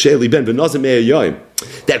Nazil, Ksheli Ben, V'Nazil Me'ah Yoim,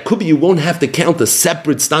 that could be you won't have to count a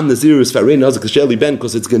separate Stam Nazirus for Hareini Nazir Kasheli Ben,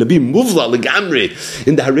 because it's going to be Muvla Legamri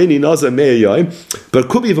in the Hareini Nazir Me'ayim. But it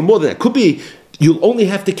could be even more than that. It could be you'll only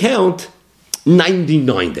have to count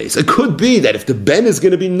 99 days. It could be that if the Ben is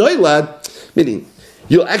going to be Noilad, meaning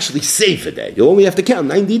you'll actually save a day. You'll only have to count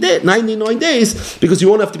 99 days, because you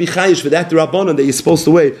won't have to be Chayish for that Rabbanan that you're supposed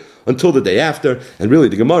to wait until the day after. And really,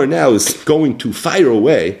 the Gemara now is going to fire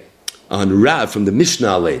away on Rav from the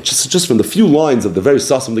Mishnah lane, just from the few lines of the very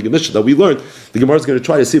Sasam the Mishnah that we learned. The Gemara is going to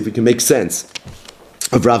try to see if we can make sense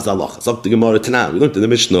of Rav's halacha. So the Gemara Tanah, we learned in the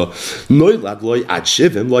Mishnah, Noilad loy ad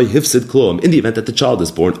shivim loy hifsid klum. In the event that the child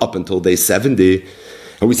is born up until day 70,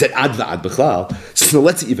 and we said ad va'ad b'chlal, so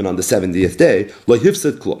let's say even on the 70th day, loy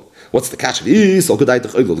hifsid klum. What's the catch? If you're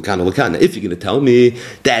going to tell me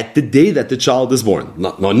that the day that the child is born,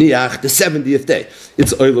 the 70th day,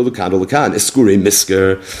 it's oilo l'kan l'kan, eskure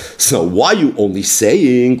misker. So why are you only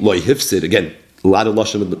saying loy hifsid again? A lot of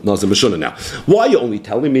lashon nazir meshuna now. Why are you only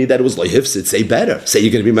telling me that it was loy hifsid? Say better. Say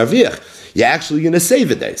you're going to be marviach. You're actually going to save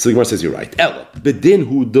a day. So the Gemara says you're right. Ella bedin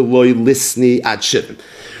hu deloy lisni ad shivim.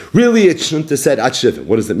 Really, it shouldn't have said at shivim.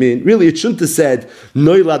 What does it mean? Really, it shouldn't have said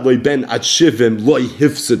noilad loy ben at shivim loy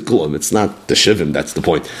hifsid klum. It's not the shivim. That's the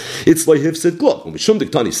point. It's loy hifsid klum. Mishum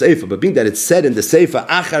diktani seifa, but being that it's said in the seifa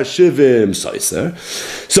achar shivim soiser.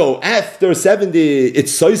 So after 70,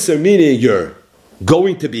 it's soiser, meaning you're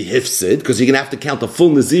going to be hifsid because you're going to have to count a full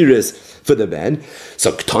naziris for the man.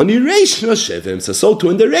 So ktani reish no shivim. So too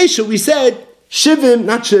in the ratio we said shivim,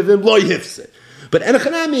 not shivim, loy hifsid. But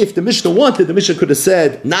Enochanami, if the Mishnah wanted, the Mishnah could have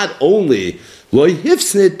said not only loy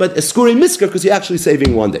hifsnit, but eskuri misker, because you're actually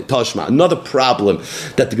saving one day. Tashma, another problem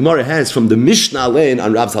that the Gemara has from the Mishnah Alein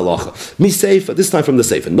on Rab's halacha. Miseifa, this time from the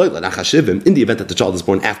Seifa. Noila nachashivim, in the event that the child is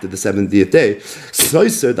born after the 70th day,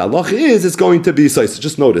 soiser, the halacha is, it's going to be soiser.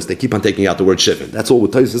 Just notice, they keep on taking out the word shivim. That's all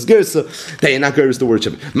with Tosis Gersa. They are not gersa the word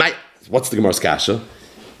shivim. What's the Gemara's kasha?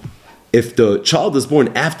 If the child is born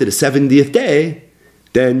after the 70th day,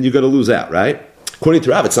 then you're going to lose out, right? According to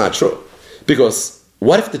Rav, it's not true. Because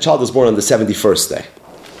what if the child is born on the 71st day?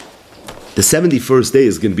 The 71st day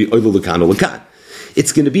is going to be Oilu Lakan or Lakan.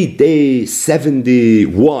 It's going to be day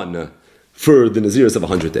 71 for the Naziris of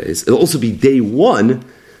 100 days. It'll also be day 1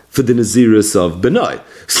 for the Naziris of Benai.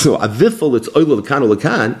 So Avifal, it's Oilu Lakan or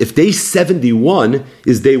Lakan. If day 71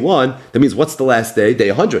 is day 1, that means what's the last day?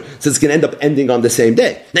 Day 100. So it's going to end up ending on the same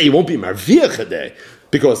day. Now you won't be Marviach a day,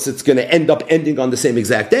 because it's going to end up ending on the same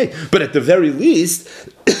exact day. But at the very least,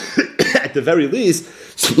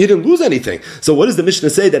 you didn't lose anything. So what does the Mishnah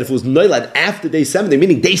say that if it was Noilad after day 70,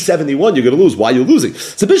 meaning day 71, you're going to lose? Why are you losing?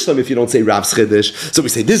 So Bishlam, if you don't say Rab's Chiddush, so we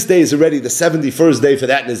say this day is already the 71st day for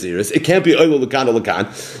that Naziris. It can't be Oilo Lakan or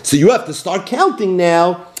Lakan. So you have to start counting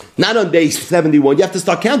now. Not on day 71, you have to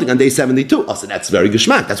start counting on day 72. Oh, so that's very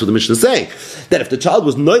geschmack. That's what the Mishnah is saying. That if the child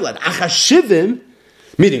was Noilad Achashivim,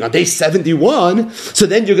 meaning on day 71, so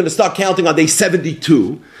then you're going to start counting on day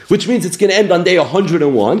 72, which means it's going to end on day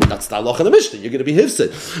 101. That's the halacha of the Mishnah. You're going to be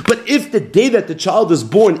hifsid. But if the day that the child is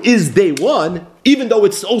born is day 1, even though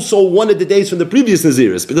it's also one of the days from the previous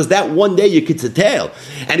Naziris, because that one day you could tail,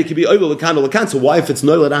 and it could be Oilo Lakan or Lakan, so why if it's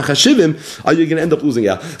Noilad Achashivim, are you going to end up losing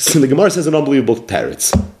out? So the Gemara says an unbelievable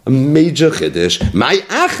teretz. A major chiddush. My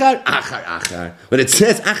achar. When it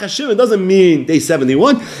says Achashivim, it doesn't mean day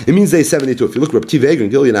 71, it means day 72. If you look at Reb Tiva Eger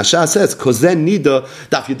and Gilyon Asha says, Kozen Nida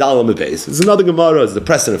Daf Yudal Mebeis. There's another Gemara, it's the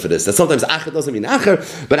precedent for this, that sometimes achar doesn't mean achar,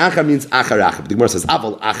 but achar means achar. The Gemara says,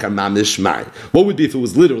 Aval achar mamish mai. What would be if it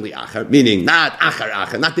was literally achar, meaning not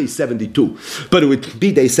achar, not day 72, but it would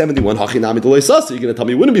be day 71, hachi nami delay sasa. You're going to tell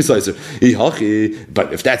me it wouldn't be sasa.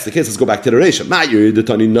 But if that's the case, let's go back to the Reisha. Ma'yir, the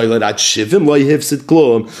tani noilad ad shivim, loy hifsid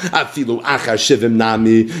klum, afilu achar shivim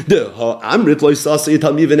nami, the amrit loy sasa, you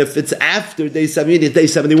tell me even if it's after day 70, day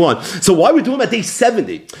 71. So why are we doing at day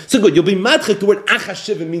 70? So good, you'll be madchik, the word achar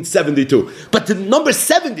shivim means 72. But the number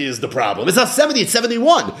 70 is the problem. It's not 70, it's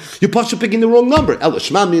 71. You're picking the wrong number.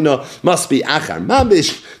 Elish mamina must be achar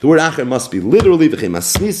mamish. The word achar must be literally v'chem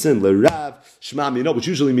asnisin l'rav shmamina, which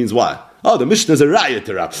usually means what? Oh, the Mishnah is a raya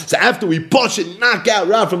to Rav. So after we push and knock out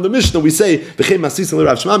Rav from the Mishnah, we say v'chem asnisin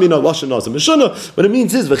l'rav shmamina lashon nasa mishuna. What it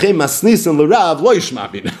means is v'chem asnisin l'rav loy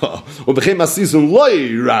shmamina, or v'chem asnisin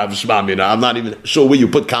loy rav shmamina. I'm not even sure where you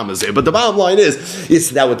put commas here, but the bottom line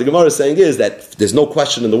is that what the Gemara is saying is that there's no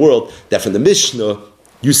question in the world that from the Mishnah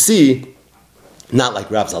you see not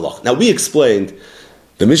like Rav's halach. Now we explained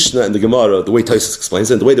the Mishnah and the Gemara the way Tosfos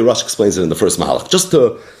explains it and the way the Rosh explains it in the first Mahalach, just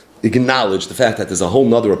to acknowledge the fact that there's a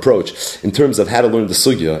whole other approach in terms of how to learn the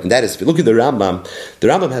sugya, and that is, if you look at the Rambam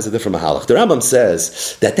has a different Mahalach. The Rambam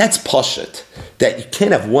says that that's pashut, that you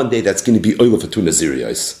can't have one day that's going to be oila for two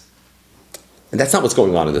Naziriyos. And that's not what's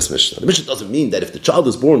going on in this Mishnah. The Mishnah doesn't mean that if the child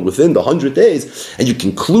is born within the 100 days and you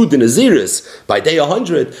conclude the Naziris by day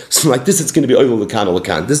 100, so like this it's going to be Oil Lakan or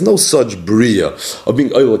Lakan. There's no such bria of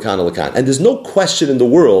being Oil Lakan or Lakan. And there's no question in the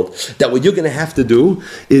world that what you're going to have to do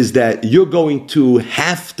is that you're going to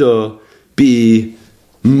have to be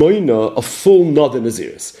Moina, a full Nada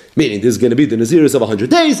Naziris. Meaning there's going to be the Naziris of 100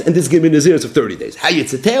 days and there's going to be Naziris of 30 days. How you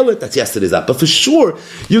tzetail it, that's yesterday's up. But for sure,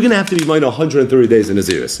 you're going to have to be Moina 130 days in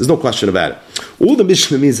Naziris. There's no question about it. All the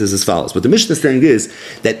Mishnah means is as follows. But the Mishnah saying is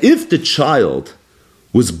that if the child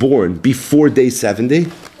was born before day 70,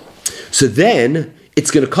 so then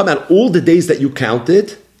it's going to come out all the days that you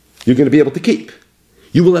counted, you're going to be able to keep.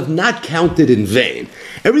 You will have not counted in vain.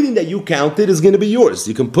 Everything that you counted is going to be yours.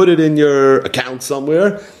 You can put it in your account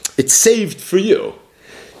somewhere, it's saved for you.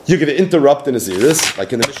 You're going to interrupt the Naziris,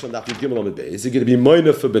 like in the Mishnah Daf Gimel Amud Beis. You're going to be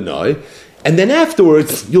moina for Benai, and then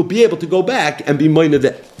afterwards you'll be able to go back and be moina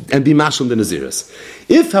and be mashlim the Naziris.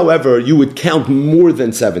 If, however, you would count more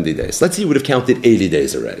than 70 days, let's say you would have counted 80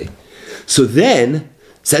 days already. So then,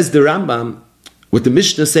 says the Rambam, what the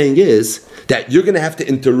Mishnah is saying is that you're going to have to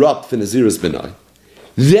interrupt the Naziris Benai.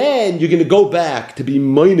 Then you're going to go back to be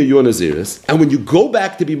moina your Naziris, and when you go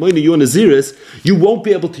back to be moina your Naziris, you won't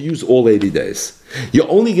be able to use all 80 days.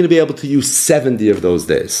 You're only going to be able to use 70 of those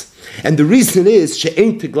days. And the reason is,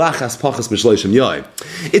 she'ein tiglachas pachas mishloishim yoim.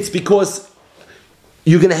 It's because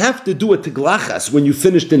you're going to have to do a tiglachas when you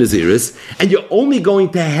finish the Naziris, and you're only going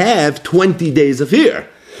to have 20 days of here.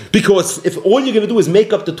 Because if all you're going to do is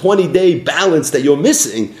make up the 20-day balance that you're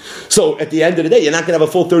missing, so at the end of the day, you're not going to have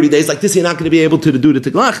a full 30 days like this, you're not going to be able to do the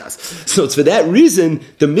Tiglachas. So it's for that reason,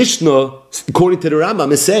 the Mishnah, according to the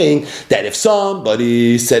Rambam, is saying that if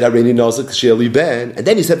somebody said, Hareini Nazir K'sheli Ben, and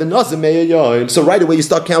then he said, the Nazir Me'er Yoim, so right away you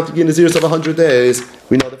start counting your Naziris of 100 days.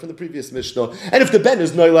 We know that from the previous Mishnah. And if the Ben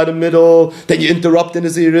is Noil out of the middle, then you interrupt the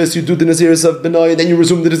Naziris, you do the Naziris of Benai, and then you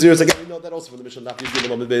resume the Naziris again. We know that also from the Mishnah.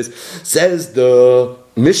 Says the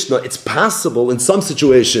Mishnah, it's possible in some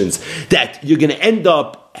situations that you're going to end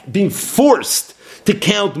up being forced to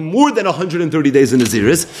count more than 130 days in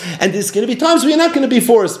Naziris, and there's going to be times where you're not going to be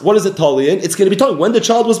forced. What is it totally in? It's going to be told when the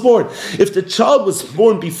child was born. If the child was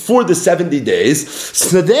born before the 70 days,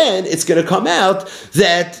 so then it's going to come out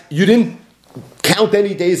that you didn't count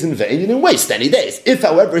any days in vain, you didn't waste any days. If,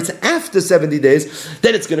 however, it's after 70 days,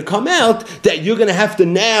 then it's going to come out that you're going to have to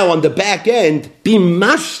now, on the back end, be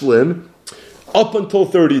mashlim up until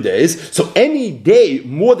 30 days. So any day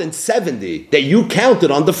more than 70 that you counted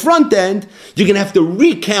on the front end, you're going to have to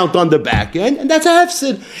recount on the back end, and that's a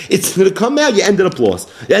hefsid. It's going to come out, you ended up lost.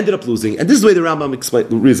 You ended up losing. And this is the way the Rambam explains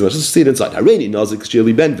the reason. Let's just see it inside. Hareini Nazir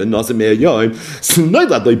K'sheli Ben V'Nazir Me'er Yoim.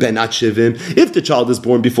 If the child is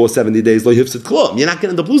born before 70 days, lo hifsid klum. You're not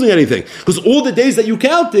going to end up losing anything. Because all the days that you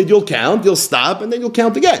counted, you'll count, you'll stop, and then you'll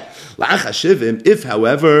count again. If,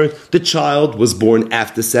 however, the child was born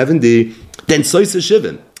after 70, then soiser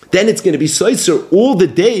shivim. Then it's going to be soiser all the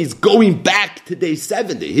days going back to day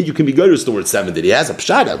 70. Here you can be good to the word 70. It has a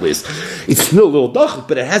pshat at least. It's still a little dachuk,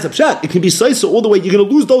 but it has a pshat. It can be soiser all the way. You're going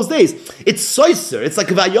to lose those days. It's soiser. It's like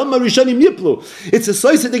vayom rishonim yiplu. It's a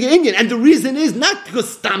soiser to get Indian. And the reason is not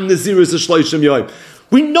because stam nazir is a shloishim yoim.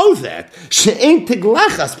 We know that. She'ein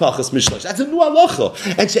tiglachas pachas mishlosh. That's a new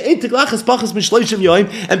halacha. And she'ein tiglachas pachas mishloshim yoim.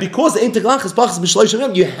 And because ein tiglachas pachas mishloshim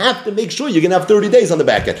yoim, you have to make sure you're going to have 30 days on the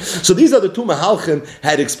back end. So these are the two mahalchim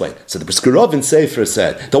had explained. So the Briskerov in Sefer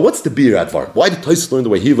said, now what's the Bir Advar? Why did Tosfos learn the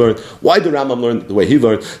way he learned? Why did Rambam learn the way he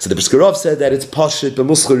learned? So the Briskerov said that it's pashit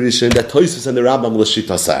b'muschar rishon, that Tosfos and the Rambam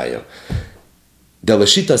l'shita sayo. The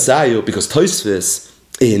l'shita sayo, because Tosfos,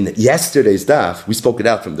 in yesterday's daf, we spoke it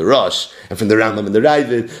out from the Rosh and from the Rambam and the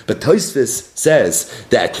Ravid, but Tosfos says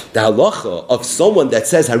that the halacha of someone that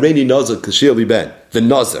says Hareini Nazir K'sheli Ben, the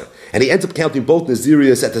Nazir, and he ends up counting both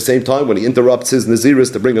Naziris at the same time when he interrupts his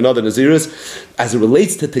Naziris to bring another Naziris, as it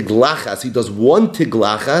relates to Tiglachas, he does one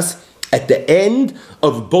Tiglachas at the end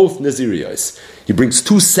of both Naziriyos. He brings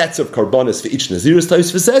two sets of karbonis for each Naziris,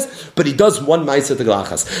 Tosfos says, but he does one Ma'aseh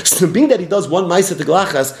Tiglachas. So being that he does one Ma'aseh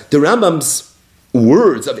Tiglachas, the Rambam's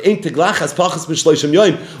words of ein tiglachas pachas mishloshim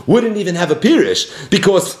yoim wouldn't even have a pirish,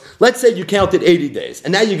 because let's say you counted 80 days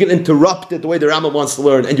and now you get interrupted the way the Rambam wants to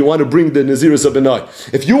learn and you want to bring the Naziris of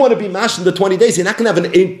Benai. If you want to be mashed in the 20 days, you're not going to have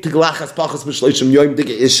an ein tiglachas pachas mishloshim yoim digga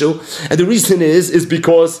issue, and the reason is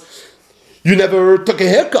because you never took a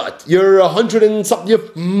haircut. You're 100 and something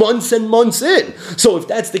months and months in. So if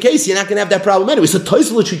that's the case, you're not going to have that problem anyway. So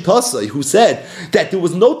Tosfos L'Shitasa, who said that there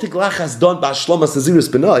was no Tiglachas done by Shlomas Naziris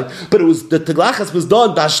Benai, but it was the Tiglachas was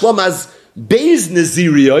done by Shlomas Beis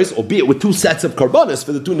Naziriyos, albeit with two sets of karbonis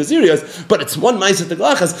for the two Naziriyos, but it's one Ma'aseh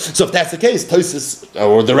Tiglachas. So if that's the case, Tosfos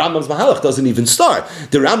or the Rambam's Mahalach doesn't even start.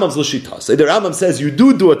 The Rambam's L'Shitasa. The Rambam says you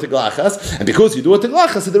do a Tiglachas, and because you do a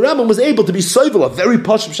Tiglachas, so the Rambam was able to be soivel, a very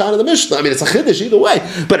pashut pshat of the Mishnah. I mean, it's a chiddush either way,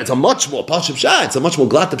 but it's a much more pashut pshat. It's a much more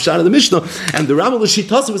glatt pshat of the Mishnah. And the Rambam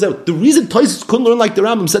L'Shitasa was out. The reason Tosfos couldn't learn like the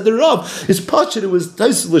Rambam said the Rav is pashut. It was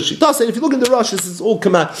Tosfos L'Shitasa. And if you look in the Rosh, this is all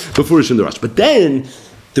come out before in the Rosh. But then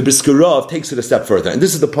the Briskerov takes it a step further, and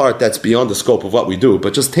this is the part that's beyond the scope of what we do,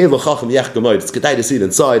 but just Teilo Chacham Yech Gemoed, it's Kedai to see it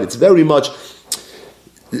inside, it's very much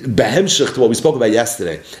behemshich to what we spoke about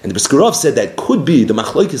yesterday. And the Briskerov said that could be, the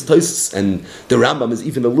Machlokes Tosfos and the Rambam is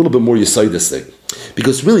even a little bit more Yesodistic.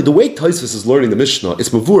 Because really, the way Tosfos is learning the Mishnah, it's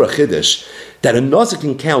Mavura Chiddush, that a Nazir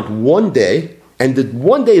can count one day, and the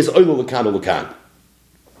one day is Oilo Lakan or Lakan.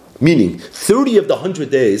 Meaning, 30 of the 100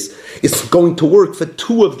 days is going to work for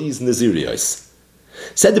two of these Naziriyos.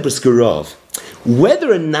 Said the Brisker Rav,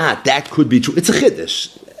 whether or not that could be true, it's a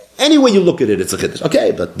chiddush. Any way you look at it, it's a chiddush.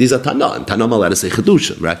 Okay, but these are Tana, and Tana allowed to say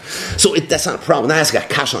chidushim, right? So that's not a problem. Now I ask a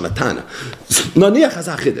kash on a Tana. Naniach has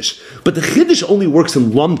a chiddush. But the chiddush only works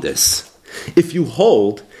in Lamdis if you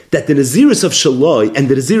hold that the Naziris of Shaloi and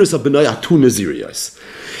the Naziris of Benai are two Naziriyos.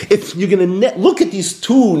 If you're going to look at these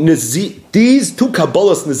two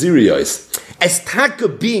Kabbalah's Naziriyos as taka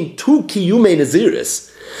being two Kiyume Naziris,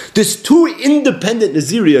 there's two independent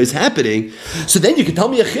Naziriyos happening, so then you can tell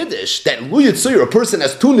me a Chiddush that Lu Yitzur, a person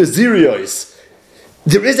has two Naziriyos.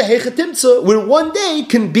 There is a Hechatimtza where one day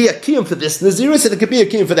can be a Kiyum for this Naziris and it can be a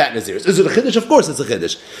Kiyum for that Naziris. Is it a Chiddush? Of course it's a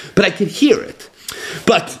Chiddush. But I can hear it.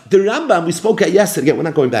 But the Rambam we spoke at yesterday, again, we're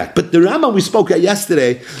not going back, but the Rambam we spoke at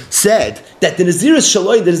yesterday said that the Naziris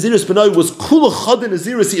Shaloi, the Naziris Benoi was Kula Chad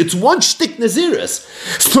Naziris. It's one shtick Naziris.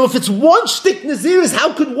 So if it's one shtick Naziris,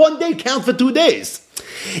 how could one day count for 2 days?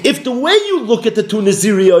 If the way you look at the two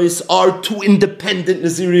Naziriyos are two independent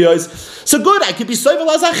Naziriyos, so good, I could be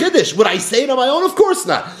Soivel as a Chiddush. Would I say it on my own? Of course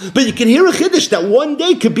not. But you can hear a Chiddush that one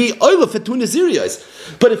day could be Oila for two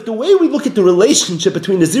Naziriyos. But if the way we look at the relationship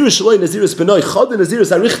between Naziris Shaloi and Naziris Benoi, Chad and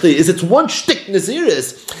Naziris Arichti, is it's one shtick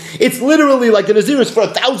Naziris, it's literally like a Naziris for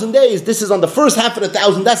 1,000 days. This is on the first half of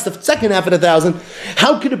 1,000, that's the second half of 1,000.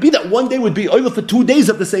 How could it be that one day would be Oila for 2 days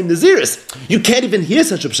of the same Naziris? You can't even hear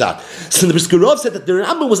such a pshat. So the Brisker Rav said that the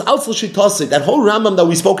Rambam was outsal shitasi, that whole Rambam that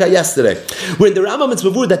we spoke at yesterday, where in the Rambam it's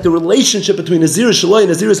before that the relationship between Naziris Shaloi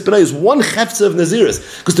and Naziris Benoi is one chefza of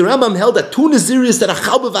Naziris, because the Rambam held that two Naziris that are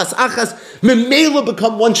chalbavas achas memela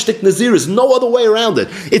become one shtick Naziris, no other way around it.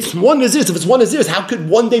 It's one Naziris. If it's one Naziris, how could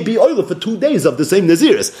one day be oil for 2 days of the same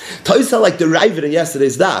Naziris? Taisa like the Ravid in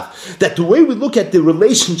yesterday's daf, that the way we look at the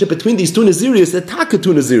relationship between these two Naziris, the taka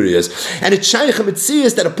two Naziris, and it's shaykh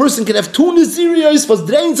mitzias that a person can have two Naziris was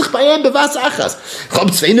drehen sich bei ihm bevas achas.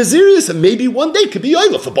 Chab zwei Naziris, and maybe one day could be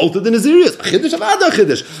oil for both of the Naziris. A chiddush of other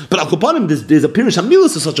chiddush. But al kapanim, there's a pirish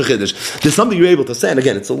hamilas of such a chiddush. There's something you're able to say, and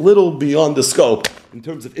again, it's a little beyond the scope in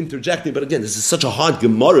terms of interjecting, but again, this is such a hard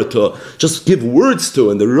Gemara to just give words to,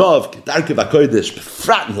 and the Rav, Kedarke V'Kodesh,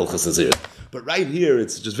 Befrat in Hilchos Naziris. But right here,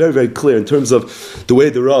 it's just very, very clear in terms of the way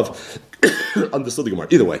the Rav understood the Gemara.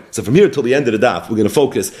 Either way, so from here till the end of the daf, we're going to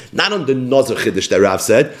focus not on the Nazar Chiddush that Rav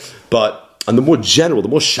said, but on the more general, the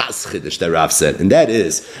more Shas Chiddush that Rav said, and that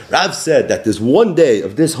is, Rav said that there's one day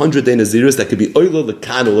of this 100-day Naziris that could be Oila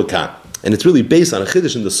L'kan or L'kan. And it's really based on a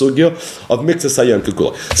chiddush in the sugya of Mikzas Hayom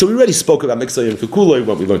Kekula. So we already spoke about Mikzas Hayom Kekula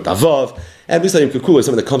when we learned Avav, and Mikzas Hayom Kekula is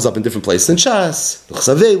something that comes up in different places in Shas,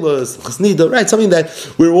 L'chasavelas, L'chasnida, right? Something that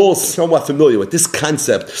we're all somewhat familiar with, this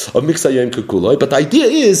concept of Mikzas Hayom Kekula. But the idea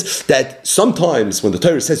is that sometimes when the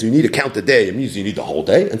Torah says you need to count a day, it means you need the whole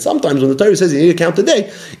day. And sometimes when the Torah says you need to count a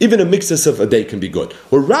day, even a Mikzas of a day can be good.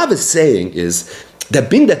 What Rav is saying is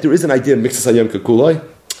that being that there is an idea of Mikzas Hayom Kekula,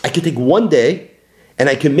 I can take one day and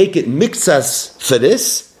I can make it mixas for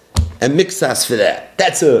this and mixas for that.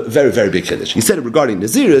 That's a very, very big chiddush. He said it regarding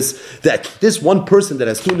Naziris, that this one person that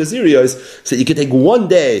has two Nazirios, so you can take one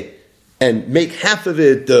day and make half of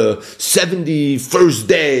it the 71st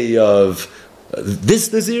day of this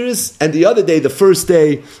Naziris, and the other day, the first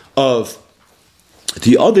day of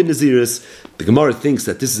the other Naziris. The Gemara thinks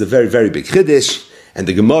that this is a very, very big chiddush, and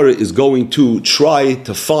the Gemara is going to try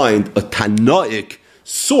to find a Tanoic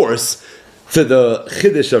source for the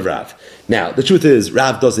Chiddush of Rav. Now, the truth is,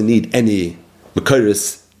 Rav doesn't need any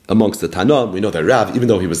Mekayris amongst the Tanam. We know that Rav, even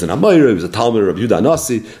though he was an Amayra, he was a Talmud of Yehuda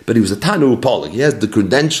Nasi, but he was a Tanu Polig. He has the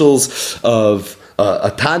credentials of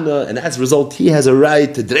a Tana, and as a result, he has a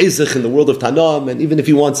right to Dreizich in the world of Tanam, and even if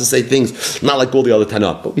he wants to say things not like all the other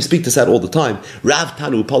Tanam. But we speak this out all the time. Rav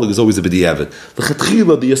Tanu Polig is always a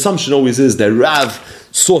B'diavad. The assumption always is that Rav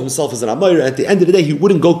saw himself as an Amayr, at the end of the day, he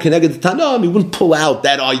wouldn't go connected to Tanam, he wouldn't pull out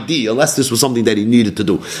that idea, unless this was something that he needed to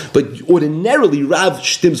do. But ordinarily, Rav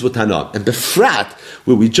shtims with Tanam. And Befrat,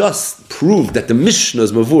 where we just proved that the Mishnah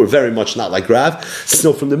is Mavur, very much not like Rav,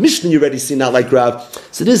 so from the Mishnah you already see not like Rav,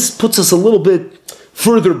 so this puts us a little bit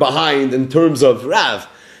further behind in terms of Rav.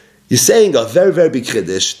 You're saying a very, very big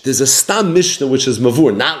chiddush. There's a Stam Mishnah which is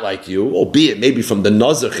Mavur, not like you, albeit maybe from the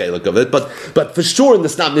Nazar chelik of it, but for sure in the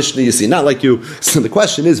Stam Mishnah you see, not like you. So the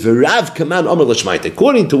question is, V'Rav Kaman Amar L'Shmaita,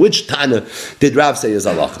 according to which Tana did Rav say is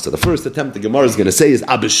halacha? So the first attempt the Gemara is going to say is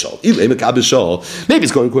Abishol. Maybe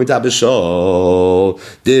it's going according to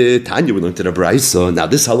Abishol. The Tanya we learned in a Braisa. Now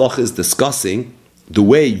this halacha is discussing the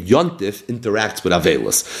way Yontif interacts with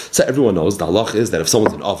Avelis. So everyone knows the halach is that if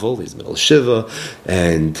someone's an Avel, he's middle Shiva,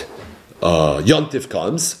 and Yontif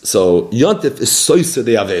comes, so Yontif is soisa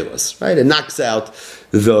de avelos, right? It knocks out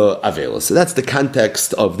the avelos. So that's the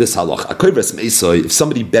context of this halacha. If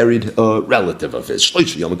somebody buried a relative of his,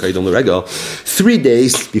 3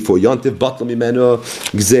 days before Yontif, batla mimeno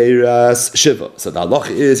gzeras shiva. So the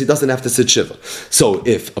halacha is he doesn't have to sit shiva. So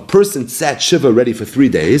if a person sat shiva ready for 3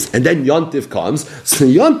 days, and then Yontif comes, so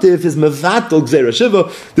Yontif is mevatel gzeras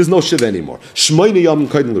shiva, there's no shiva anymore.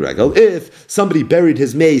 If somebody buried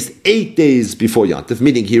his mace 8 days before Yontif,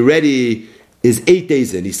 meaning he already is 8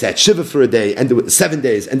 days in, he sat shiva for a day, and there was 7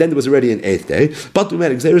 days, and then there was already an 8th day, but then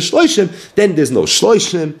there's no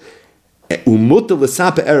shloishim.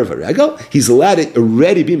 He's allowed to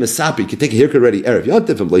already be mesapi. He can take a haircut already erev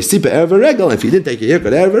Yontif, and if he didn't take a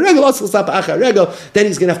haircut erev regel, then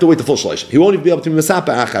he's going to have to wait the full shloishim. He won't even be able to be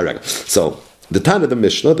mesapi achar regel. So the Tana of the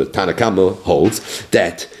Mishnah, the Tana Kama, holds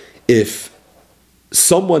that if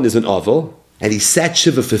someone is an aval and he sat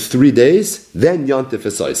shiva for 3 days, then Yontif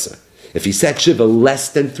is soiser. If he sat shiva less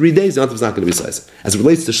than 3 days, Yontif is not going to be soiser. As it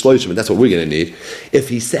relates to shloishim, and that's what we're going to need. If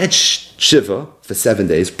he sat shiva for 7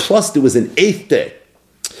 days, plus there was an 8th day,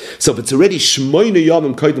 so if it's already shmoyne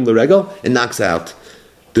yomim koydem l'regel, it knocks out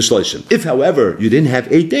the shloishim. If, however, you didn't have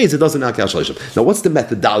 8 days, it doesn't knock out shloishim. Now, what's the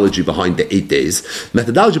methodology behind the 8 days?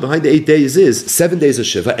 Methodology behind the 8 days is 7 days of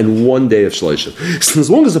shiva and 1 day of shloishim. So as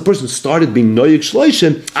long as a person started being noyik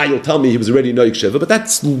shloishim, you'll tell me he was already noyik shiva, but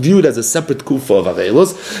that's viewed as a separate kufa of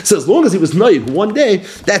avelos. So as long as he was noyik 1 day,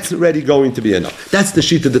 that's already going to be enough. That's the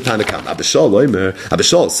sheet of the Tanakam.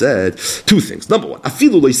 Abishal said 2 things. Number 1, this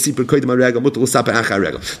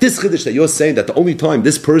chiddush that you're saying that the only time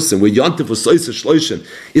this person where Yontif was soisa shloishim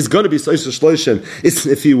is going to be soisa shloishim is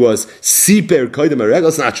if he was siper koydem haregel.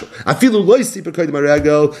 It's not true. Afilu loy siper koydem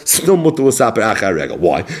haregel, still mutal saper achar regel.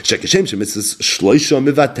 Why? Shekeshem shemitzvos shloisha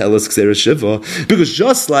mevatelas gzeras shiva. Because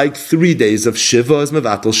just like 3 days of shiva is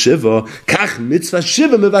mevatel shiva, kach mitzvah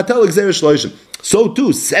shiva mevatel gzeras shloishim. So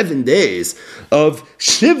too, 7 days of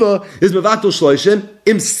shiva is mevatel shloishim,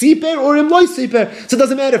 im siper or im loy siper. So it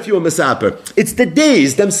doesn't matter if you're a mesaper. It's the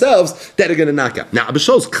days themselves that are going to knock out. Now,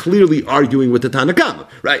 Abishol is clearly arguing with the Tanakama,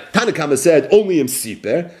 right? Tanakama said only im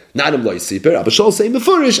siper, not im loy siper. Abishol saying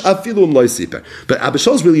mefurish afilu im loy siper. But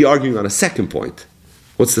Abishol is really arguing on a second point.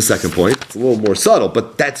 What's the second point? It's a little more subtle,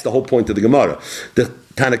 but that's the whole point of the Gemara. The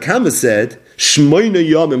Tanakama said shmoyne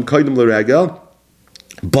yomim koydem l'regel.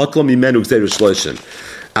 Batla mimenu gzeras shloishim.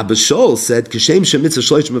 Abishol said, "Kishem shemitzvah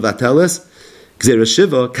shloishim mevateles gzeras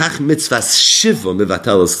shiva, kach mitzvahs shiva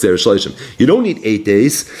mevateles gzeras shloishim." You don't need 8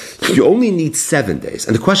 days; you only need 7 days.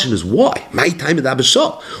 And the question is, why? My time at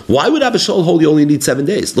Abishol. Why would Abishol hold you only need 7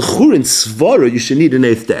 days? L'chur in svara, you should need an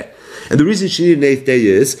 8th day. And the reason you should need an 8th day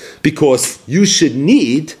is because you should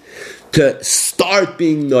need to start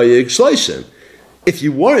being noyeg shloishim. If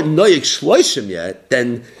you weren't noyeg shloishim yet,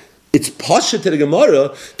 then it's pasha to the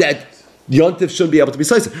Gemara that Yontif shouldn't be able to be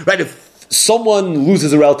sliced. Right? If someone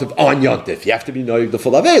loses a relative on Yontif, you have to be noyig the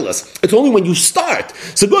full avelos. It's only when you start.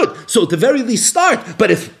 So good. So at the very least start. But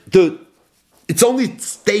if it's only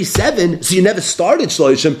day 7, so you never started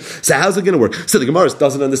shloishim. So how's it going to work? So the Gemara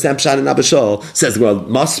doesn't understand pshat and Abishol. Says, well, it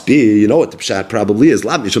must be. You know what the pshat probably is?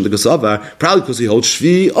 Probably because he holds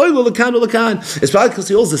shvi oilo lekan lekan. It's probably because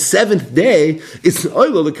he holds the 7th day. It's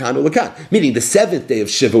oilo lekan lekan. Meaning the 7th day of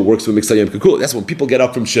shiva works with miksayim kakul. That's when people get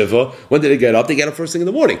up from shiva. When do they get up? They get up first thing in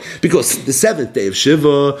the morning because the 7th day of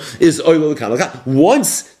shiva is oilo lekan lekan.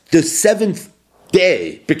 Once the 7th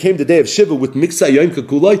day became the day of Shiva with Miksa Yom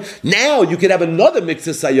Kakulai. Now you can have another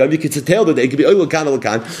Miksa Sayom. You can tell the day. It could be Oil Kan.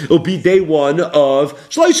 It'll be day 1 of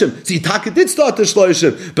Shloishim. So Yitaka did start the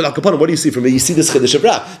Shloishim. But Al Kapanim, what do you see from it? You see this Chiddush of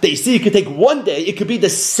Rav. That you see you could take 1 day. It could be the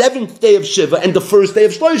 7th day of Shiva and the 1st day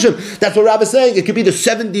of Shloishim. That's what Rav is saying. It could be the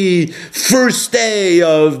 71st day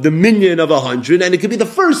of the minyan of 100, and it could be the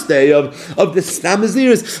 1st day of the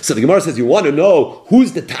Snamaziris. So the Gemara says, you want to know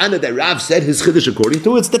who's the Tana that Rav said his Chiddush according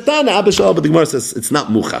to? It's the Tana Abishal, but the Gemara says it's not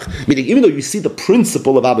muchach. Meaning, even though you see the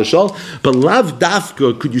principle of Abishal, but lav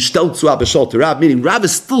dafka could you stel to Abishal to Rav, meaning Rav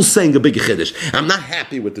is still saying a big chiddush. I'm not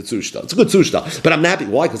happy with the tzushta. It's a good tzushta, but I'm not happy.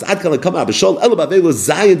 Why? Because Ad Kala Kama Abishal Elo Bavelo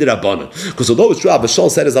Zayin de Rabbanan. Because although it's true, Abishal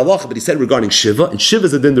said as Allah, but he said regarding Shiva, and Shiva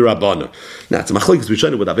is a din de Rabbanan. Now, it's a machlokes we're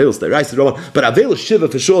trying with Avelos the Reis Rabbanan, but Avelos Shiva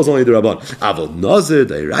for sure is only the Rabbanan. Aval Nazir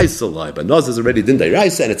the Reis Alai, but Nazir is already din de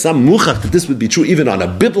Reis, and it's not muchach that this would be true even on a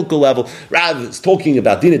biblical level. Rav is talking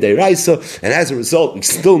about din de Reis, and as a result, we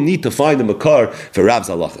still need to find a makar for Rav's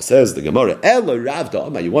halacha. Says the Gemara, Elo Rav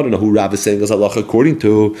Da'amah. You want to know who Rav is saying as halacha according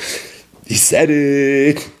to? He said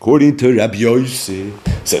it according to Rabbi Yossi.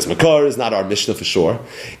 Says makar is not our Mishnah for sure.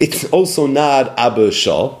 It's also not Abba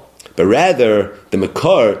Shal, but rather the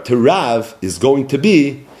makar to Rav is going to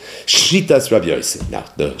be Shitas Rabbi Yossi. Now,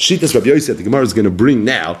 the Shitas Rabbi Yossi that the Gemara is going to bring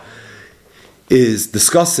now is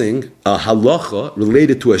discussing a halacha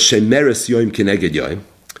related to a shemeres yoim keneged yoim,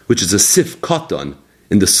 which is a sif katan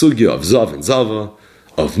in the sugya of zav and zava,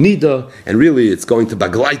 of nida, and really it's going to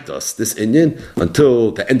baglite us, this inyan,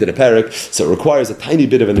 until the end of the parak, so it requires a tiny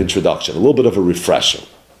bit of an introduction, a little bit of a refresher.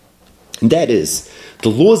 And that is, the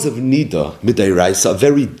laws of nida, midairaisa, are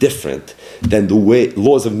very different than the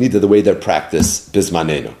laws of nida, the way they're practiced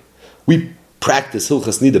bismanena. We practice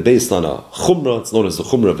Hilchas Nida based on a chumrah. It's known as the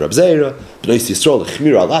chumrah of Rab Zeira, B'nai Yisrael, the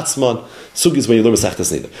chmira al atzman. Sugis when you learn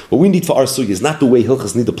Masechtas Nida. What we need for our sugi is not the way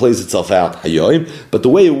Hilchas Nida plays itself out hayoim, but the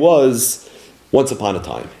way it was once upon a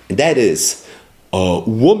time, and that is a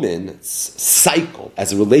woman's cycle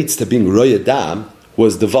as it relates to being roya dam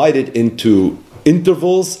was divided into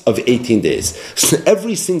intervals of 18 days. So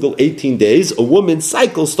every single 18 days, a woman's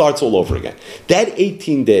cycle starts all over again. That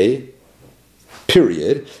 18-day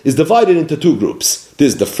period is divided into two groups.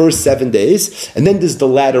 There's the first 7 days, and then there's the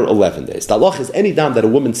latter 11 days. The halach is any dam that a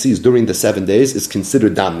woman sees during the 7 days is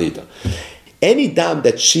considered dam nida. Any dam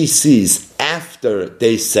that she sees after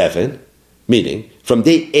day 7, meaning from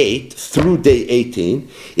day 8 through day 18,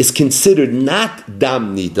 is considered not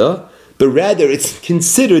dam nida, but rather it's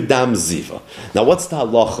considered dam ziva. Now what's the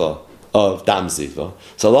halacha of dam ziva?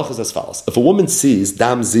 So halacha is as follows. If a woman sees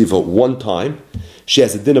dam ziva one time, she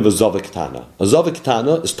has a din of a zavik tana. A zavik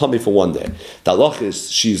tana is tummy for 1 day. The halacha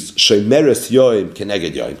is she's shemeres yoim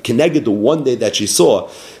keneged yoim. Keneged the 1 day that she saw,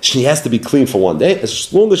 she has to be clean for 1 day.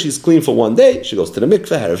 As long as she's clean for 1 day, she goes to the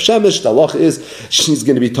mikveh, harav shemesh. The halacha is she's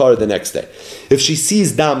going to be tar the next day. If she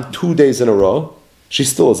sees dam 2 days in a row, she's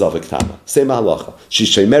still a zavik tana. Same halacha. She's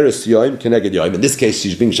shemeres yoim keneged yoim. In this case,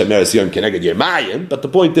 she's being shemeres yoim keneged yomayim. But the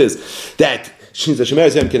point is that she's a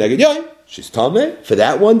shemeres yoim keneged yoim. She's tameh for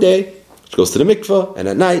that 1 day. She goes to the mikveh, and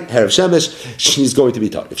at night, harav shemesh, she's going to be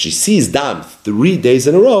tar. If she sees dam 3 days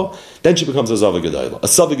in a row, then she becomes a zavik gedolah. A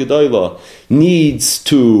zavik gedolah needs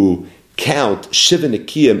to count shiva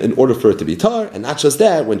nekiyim in order for it to be tar, and not just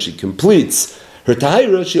that, when she completes her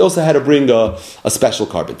tahira, she also had to bring a special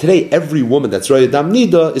carbon. Today, every woman that's roya dam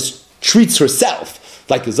nida treats herself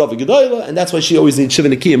like a zavik gedolah, and that's why she always needs shiva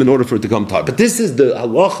nekiyim in order for it to come tar. But this is the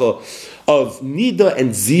halacha of nida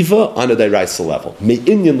and ziva on a deraisa level.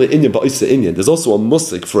 There's also a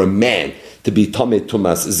musik for a man to be tamei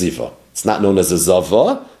tumas ziva. It's not known as a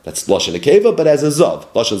zava, that's lashon nekeva, but as a zav,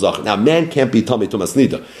 lashon zach. Now, man can't be tamei tumas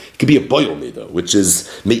nida. It could be a boil nida, which is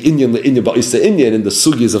me'inyan le'inyan ba'isa inyan in the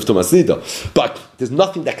sugis of tumas nida. But there's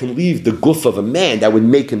nothing that can leave the guf of a man that would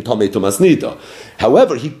make him tamei tumas nida.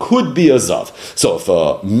 However, he could be a zav. So if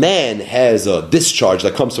a man has a discharge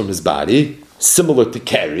that comes from his body, similar to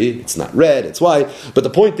carry, it's not red, it's white, but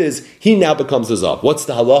the point is, he now becomes a zav. What's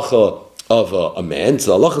the halacha of a man?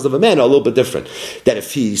 So the halachas of a man are a little bit different. That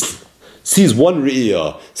if he sees one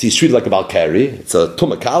re'iyah, so he's treated like a balkari, it's a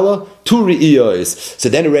tumakala, 2 re'iyahs, so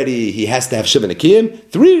then already he has to have shiva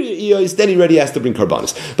nekiyim, 3 re'iyahs, then he already has to bring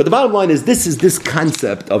karbanis. But the bottom line is, this is this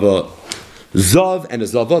concept of a zav and a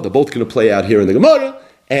zava, they're both going to play out here in the Gemara,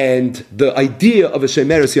 and the idea of a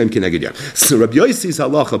shemeres yom keneged yom. So Rabbi Yossi's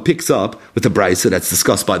halacha picks up with the brayso that's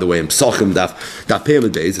discussed, by the way, in Psachim daf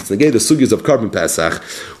Peilim days. It's the sugyas of Karban Pesach,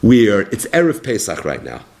 where it's Erev Pesach right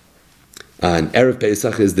now. And Erev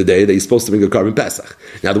Pesach is the day that you're supposed to bring a Karban Pesach.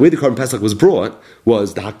 Now, the way the Karban Pesach was brought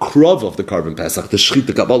was the hakrav of the Karban Pesach, the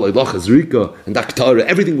shchita, kabbalah, ilacha, zrika, and daktara.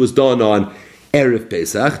 Everything was done on Erev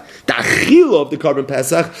Pesach. The achila of the Karban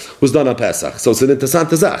Pesach was done on Pesach. So it's an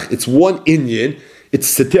interessant zach. It's one inyan. It's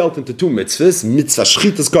settled into 2 mitzvahs. Mitzvah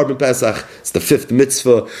Shchitas Karban Pesach, it's the 5th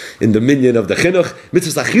mitzvah in the minyan of the Chinuch.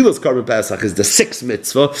 Mitzvah Achilas Karban Pesach is the 6th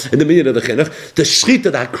mitzvah in the minyan of the Chinuch. The Shchita,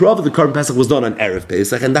 the Hakrav of the Karban Pesach was done on Erev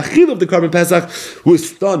Pesach, and the Achil of the Karban Pesach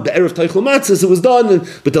was done, the Erev Teichel Matzahs, it was done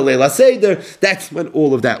with the Leila Seder. That's when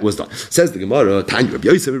all of that was done. Says the Gemara, Tanya Rabbi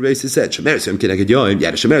Yosef said, Shemeres Yom Keneged Yom,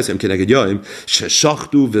 Yad Shemeres Yom Keneged Yom,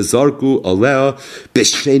 Sheshachtu V'zarku Alea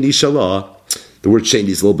B'Sheni Shalah. The word sheni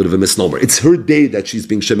is a little bit of a misnomer. It's her day that she's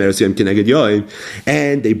being shemeres yom keneged yom,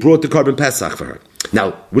 and they brought the Karban Pesach for her.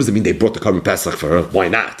 Now, what does it mean they brought the Karban Pesach for her? Why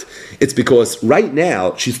not? It's because right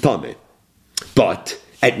now she's tameh, but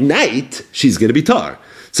at night she's going to be tar.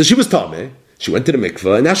 So she was tameh, she went to the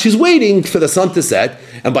mikveh, and now she's waiting for the sun to set,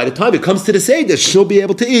 and by the time it comes to the Seder, she'll be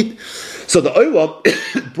able to eat. So the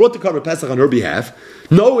Olam brought the Karban Pesach on her behalf,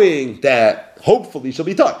 knowing that hopefully she'll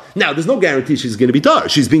be tar. Now, there's no guarantee she's going to be tar.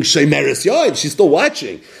 She's being shemeres yoim. She's still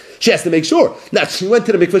watching. She has to make sure. Now, she went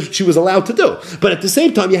to the mikveh, which she was allowed to do. But at the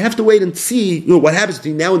same time, you have to wait and see what happens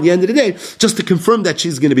between now and the end of the day, just to confirm that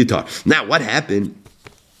she's going to be tar. Now, what happened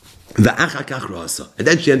And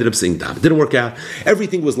then she ended up seeing Dam. It didn't work out.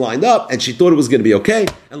 Everything was lined up, and she thought it was going to be okay.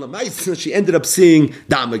 And Lamaisa, she ended up seeing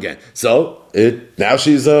Dam again. So now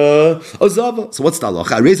she's a Zava. So what's the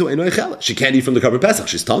halacha? She can't eat from the Korban Pesach.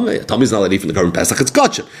 She's Tameh. Tameh's not allowed to eat from the Korban Pesach. It's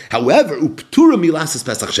gotcha. However, Uptura Milas is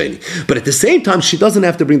Pesach Sheni. But at the same time, she doesn't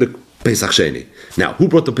have to bring the Pesach Sheni. Now, who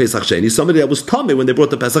brought the Pesach Sheni? Somebody that was Tameh when they brought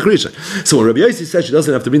the Pesach Rishon. So when Rabbi Yossi says she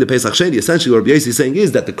doesn't have to bring the Pesach Sheni, essentially what Rabbi Yossi is saying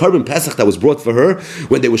is that the Korban Pesach that was brought for her,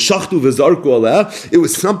 when they were Shachtu v'Zarku aleh, it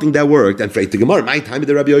was something that worked. And Freit the Gemara, my time of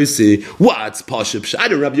the Rabbi Yossi, what's Pashib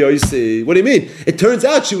Shad Rabbi Yossi? What do you mean? It turns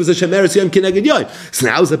out she was a Shemeres Yom Kineged Yom. So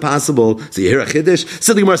now is it possible? So you hear a Chiddush?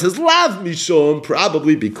 So the Gemara says, Lav Mishum,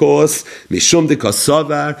 probably because Mishum de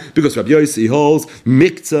Kasavar, because Rabbi Yossi holds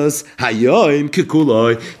Miktzas Hayoim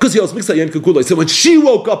Kikuloi, because he holds Miktzas Hayoim Kikuloi. So when she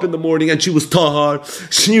woke up in the morning and she was tahar,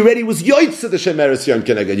 she already was yoitz the shemeres yom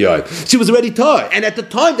keneged yom. She was already tahar, and at the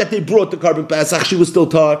time that they brought the Korban Pesach, she was still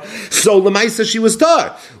tahar. So lemaisa she was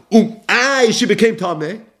tahar. She became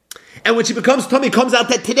tameh, and when she becomes tameh, it comes out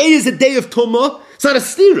that today is a day of tumah. It's not a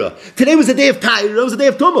stira. Today was a day of Taira. It was a day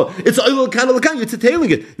of Tumah. It's oil kanal kan. You're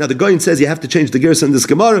tailing it. Now the Goyin says you have to change the gersa in this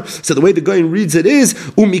Gemara. So the way the Goyin reads it is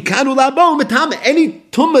umikanu labo metame. Any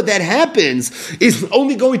Tumah that happens is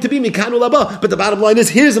only going to be mikanu labo. But the bottom line is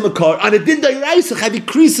here's a makar on a din dayraisa. Chavi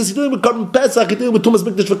krisis. You're dealing with Korban Pesach. You're dealing with Tumas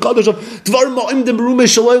Mikdash v'Kadosh of Dvar Ma'im Dem Berume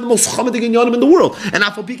Shalom, the most chamadik inyanim in the world. And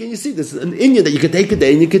after peak, and you see this is an Indian that you can take a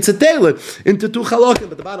day and you can tail it into two halakim.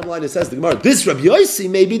 But the bottom line is says the Gemara. This Rabbi Yossi,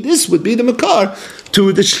 maybe this would be the makar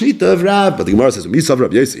to the Shlita of Rab. But the Gemara says, Rabbi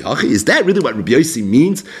Yossi, is that really what Rabbi Yossi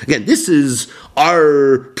means? Again, this is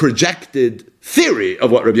our projected theory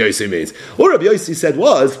of what Rabbi Yossi means. What Rabbi Yossi said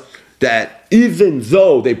was that even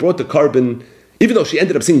though they brought the carbon, even though she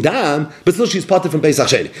ended up seeing Dam, but still she's parted from Pesach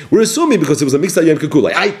Sheni. We're assuming because it was a mixed Yom Kippur.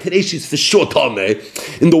 Today she's for sure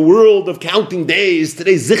Tameh. In the world of counting days,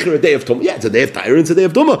 today's Zikr a day of Tumah. Yeah, it's a day of Taira, it's a day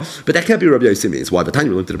of Tumah. But that can't be Rabbi Yossi means. Why? By the time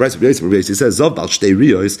you look to the price of Rabbi Yossi says, Zav Bal Shtei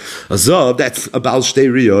Riyos. A Zav, that's a Bal Shtei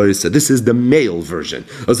Riyos. So this is the male version.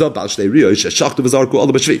 A Zav Bal Shtei Riyos. Shachtu V'Zarku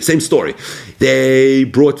Ala B'Shvi. Same story. They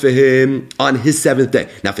brought for him on his 7th day.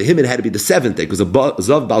 Now for him it had to be the 7th day because a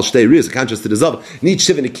Zav Bal Shtei Riyos, a contrast to the Zav, needs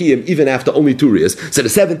Shiva Nikiyim even after only 2 Riyos. So the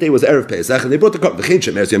 7th day was Erev Pesach, and they brought the carbon. Or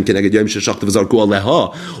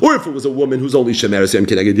if it was a woman who's only Shemeres Yom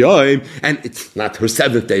Kineged Yom, and it's not her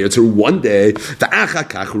 7th day, it's her 1 day,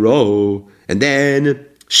 and then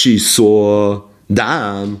she saw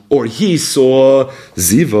Dam, or he saw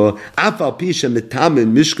Ziva,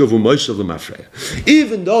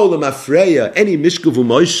 even though Lemafreya, any Mishkav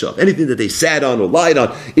U'Moshav, anything that they sat on or lied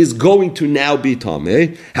on, is going to now be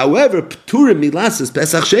Tameh. However, P'turim Milas is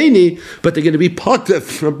Pesach Sheni, but they're going to be potter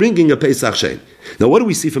from bringing a Pesach Sheni. Now, what do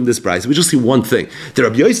we see from this price? We just see one thing. The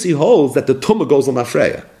Rabbi Yossi holds that the Tumah goes on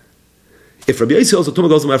Mafreya. If Rabbi Yossi holds the Tumah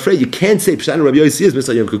goes on Mafreya, you can't say Pshan Rabbi Yossi is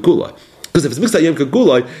Misa Yom Kekula. Because if it's mixed Yom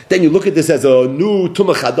Kegulai, then you look at this as a new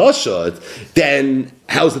Tumah Chadasha, then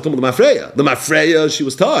how's the Tumah L'Mafreya? The Mafreya, she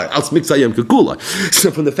was tar. Als mixed Yom Kegulai. So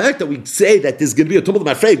from the fact that we say that there's going to be a Tumah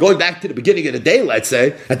L'Mafreya going back to the beginning of the day, let's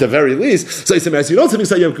say, at the very least, so he says, you don't say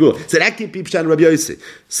mixed Yom Kegulai. So that can't be Pshan Rabbi Yossi.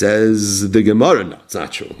 Says the Gemara, no, it's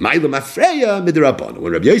not true. My L'Mafreya midrabban.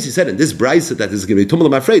 When Rabbi Yossi said in this brisa that there's going to be Tumah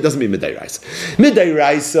L'Mafreya, it doesn't mean Midday Rice. Midday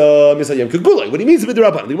Rice, mixed Yom Kegulai. What he means is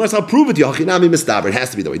midrabban. The Gemara says, I'll prove it. Yachinami mistaber. It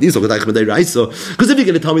has to be the way. These are Midday Rice. Because if you're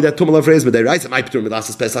going to tell me that Tumah L'Mafreya is Midday Rice, it might be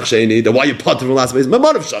Midas Pesach Sheni. Then why you put from last place?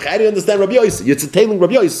 How do you understand Rabbi Yossi? You're tailing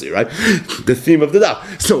Rabbi Yossi, right? The theme of the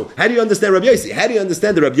daf. So, how do you understand Rabbi Yossi? How do you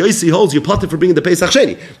understand that Rabbi Yossi holds you potter for bringing the Pesach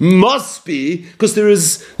Sheni? Must be because there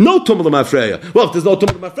is no Tumah L'Mafreya. Well, if there's no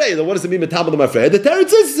Tumah L'Mafreya, then what does it mean Tumah L'Mafreya? The Teretz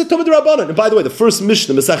says it's a Tumah D'Rabbanan. And by the way, the first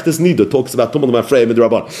Mishnah, Masechtas Nida, talks about Tumah L'Mafreya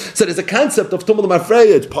Midrabbanan. So there's a concept of Tumah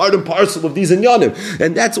L'Mafreya. It's part and parcel of these inyanim,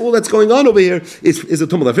 and that's all that's going on over here. Is a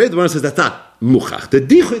Tumah L'Mafreya? The one says that's not muchach. The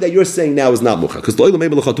dichuy that you're saying now is not muchach because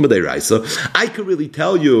so I could really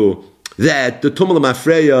tell you that the Tumah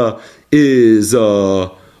L'Mafreya is a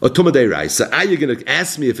Tumah D'Oraisa. Are you going to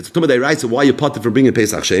ask me if it's a Tumah D'Oraisa, why you potter for bringing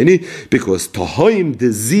Pesach Sheni? Because Tahoim de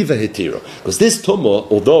Ziva Hetiro. Because this Tumah,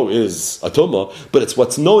 although is a Tumah, but it's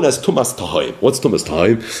what's known as Tumas Tahoim. What's Tumas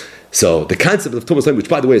Tahoim? So the concept of Tumas Tahoim, which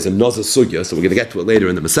by the way is a Nazar Sugya, so we're going to get to it later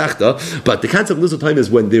in the Masechta, but the concept of Tumas Tahoim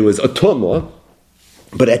is when there was a Tumah,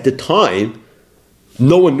 but at the time,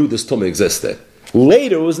 no one knew this Tumah existed.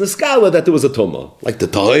 Later, it was Niskala that there was a Tumah, like the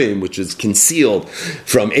Tahoim, which is concealed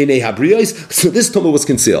from Einei Habriyos. So this Tumah was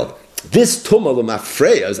concealed. This Tumah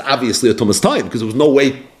L'Mafreya is obviously a Tumah's time, because there was no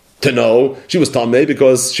way to know she was Tameh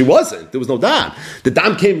because she wasn't. There was no Dam. The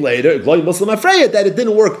Dam came later, L'Mafreya, that it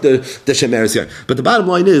didn't work, the Shemeres Yom. But the bottom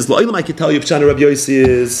line is, L'Olam I can tell you, Pshana Rabbi Yossi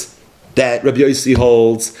is that Rabbi Yossi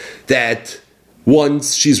holds that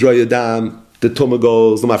once she's Roya Dam, the Tumah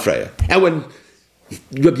goes L'Mafreya. And when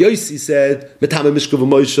Rabbi Yossi said, Metame Mishkav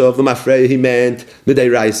Moshav, the Mafreya, he meant Midei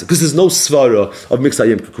Raisa. Because there's no svara of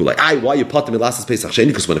Miksayim Kukula. Why you put them in last Pesach Sheni?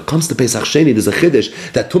 Because when it comes to Pesach Sheni, there's a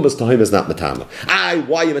Chiddush that Tumas Tahim is not Metame.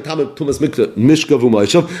 Why you Metame Tumas Mishkav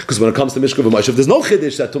Moshav? Because when it comes to Mishkav Moshav, there's no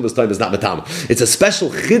Chiddush that Tumas Tahim is not Metame. It's a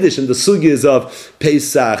special Chiddush in the Sugyas of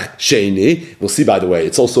Pesach Sheni. We'll see, by the way,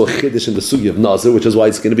 it's also a Chiddush in the Sugy of Nazir, which is why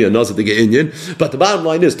it's going to be a Nazir to get Inyan. But the bottom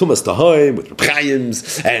line is Tumas Tahim with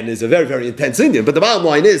Chayims, and is a very, very intense Inyan. But the bottom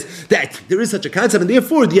line is that there is such a concept, and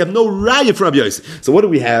therefore you have no raya from Rabbi Yossi. So what do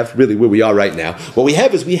we have, really, where we are right now? What we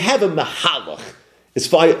have is we have a mahalach as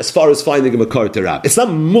far as finding a makar to Rav. It's not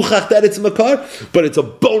muchach that it's a makar, but it's a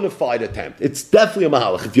bona fide attempt. It's definitely a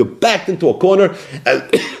mahalach. If you're backed into a corner,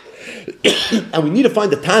 and we need to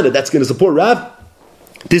find a Tana that's going to support Rav,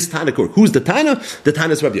 this Tana, who's the Tana? The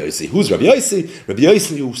Tana is Rabbi Yossi. Who's Rabbi Yossi? Rabbi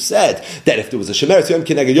Yossi, who said that if there was a Shemeres Yom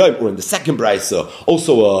Keneged Yom, or in the second brisa,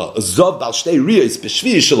 also a Zav Bal Shtei Riyos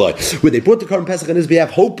B'Shvi Shaloi, where they brought the Korban Pesach on his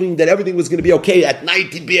behalf, hoping that everything was going to be okay at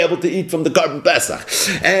night, he'd be able to eat from the Korban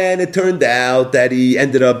Pesach. And it turned out that he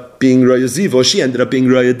ended up being Roya Ziva, she ended up being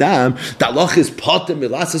Roya Dam. Dalach is Potem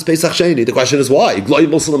Milasas Pesach Sheni. The question is why? Gloi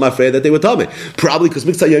Muslim afraid that they were tummy. Probably because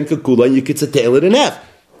Mitzvah Yom Kekula, and you could tail it in half.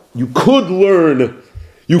 You could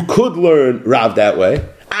learn Rav that way.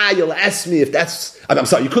 You'll ask me if that's... I'm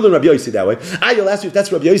sorry, you could learn Rabbi Yossi that way. You'll ask me if that's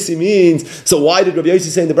what Rabbi Yossi means. So why did Rabbi Yossi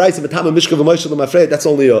say in the Brayso, Matama Mishkav Moshe L'Mafreya, that's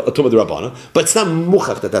only a Tumah D'Rabbana. But it's not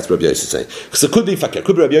muchach that's Rabbi Yossi saying. Because it could be fakir.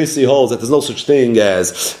 Could be Rabbi Yossi holds that there's no such thing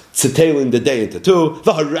as tailing the day into two.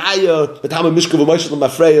 V'haraya, Matama Mishkav Moshe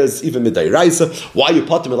L'Mafreya is even midday Raisa. Why you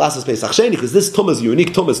put them in last Pesach Sheni? Because this Tumah is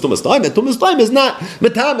unique. Tumah is Tumah's time. And Tumah's time is not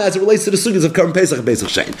Matama as it relates to the sugyas of Korban Pesach and Pesach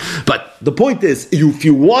Sheni. But the point is, if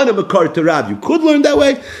you want a makar to Rav, you could learn that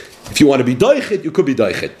way. If you want to be doichet, you could be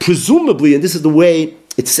doichet. Presumably, and this is the way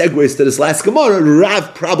it segues to this last Gemara,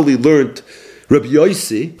 Rav probably learned Rabbi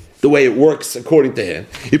Yossi the way it works according to him.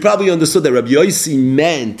 He probably understood that Rabbi Yossi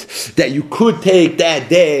meant that you could take that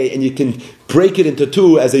day and you can break it into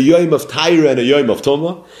two as a Yom of Taira and a Yom of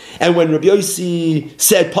Tumah. And when Rabbi Yossi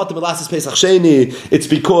said Potem Elasas Pesach Sheni, it's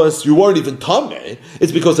because you weren't even Tameh.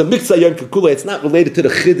 It's because a Mitzvah Yom Kekula, it's not related to the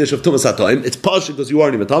Chiddush of Tumah Satoim. It's partially because you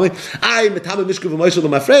weren't even Tameh. Metame Mishkav Moshe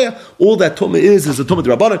L'Mafreya. All that Tumah is a Tumah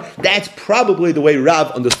D'Rabbanan. That's probably the way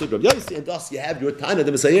Rav understood Rabbi Yossi, and thus you have your Tana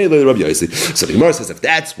the Messiah Rabbi Yossi. So the Gemara says, if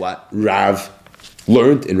that's what Rav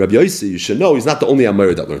learned in Rabbi Yossi, you should know he's not the only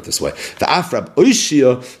Amir that learned this way. The Af Rab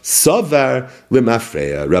Oishia Savar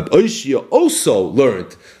L'Mafreya. Rab Oishia also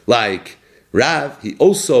learned like Rav. He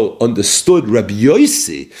also understood Rabbi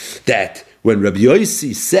Yossi that when Rabbi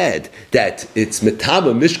Yossi said that it's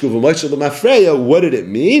Metama Mishkav Moshe L'Mafreya, what did it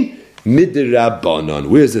mean? Midrabanan.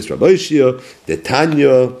 Where's this Rabbi Oishia? The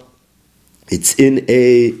Tanya. It's in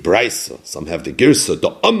a brisa. Some have the girsa. The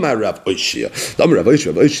Amar Rav Oishia. The Amar Rav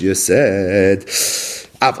Oishia said,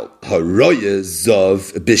 Aval haroya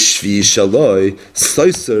zav b'shvi shaloi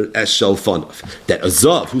soiser eshel fanov. That a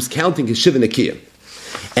zav who's counting his shiva nekiyim,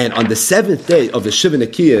 and on the seventh day of the Shiva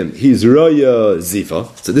Nekiyim, he's Roya Ziva.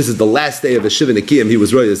 So this is the last day of the Shiva Nekiyim, he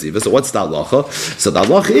was Roya Ziva. So what's the halacha? So the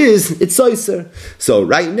halacha is, it's Soiser. So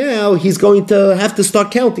right now, he's going to have to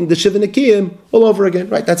start counting the Shiva Nekiyim all over again.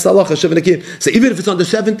 Right? That's the halacha, Shiva Nekiyim. So even if it's on the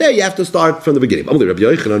seventh day, you have to start from the beginning. Rabbi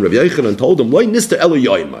Yochanan told him,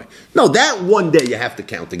 no, that one day you have to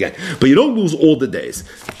count again. But you don't lose all the days.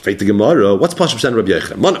 What's Pashup Shan Rabbi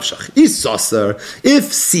Yochanan? If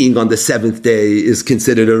seeing on the seventh day is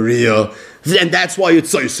considered a real, then that's why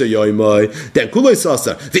it's Soiser Yoimai. Then Kuloi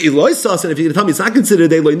Sasar. The Eloi Sasar, if you're going to tell me it's not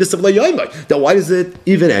considered a Eloi Nisav Loi Yoimai, then why is it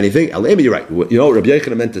even anything? Alemi, you're right. You know what Rabbi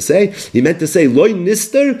Yochanan meant to say? He meant to say Loi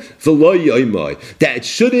Nister V'Loi Yoimai. That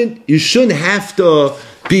you shouldn't have to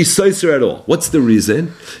be Soiser at all. What's the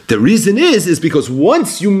reason? The reason is because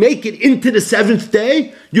once you make it into the seventh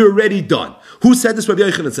day, you're already done. Who said this? Rabbi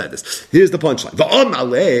Yochanan said this. Here's the punchline.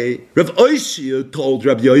 Rav Oishia told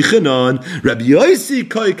Rabbi Yochanan, Rabbi Yossi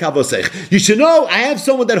koi kavosech. You should know, I have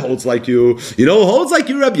someone that holds like you. You know, holds like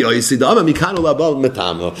you, Rabbi Yossi.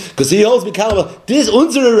 Because he holds mikano. This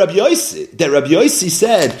unzer Rabbi Yossi. That Rabbi Yossi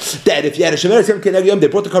said that if you had a shemeres yom keneged yom, they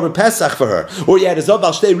brought the Korban Pesach for her, or you had a zav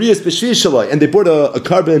al shtei riyos b'shvi shaloi, and they brought a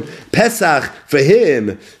Korban Pesach for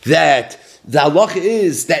him. That the halacha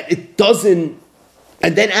is that it doesn't.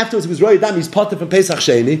 And then afterwards, he was Roy Dam, he's potter from Pesach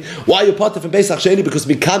Sheni. Why are you potter from Pesach Sheni? Because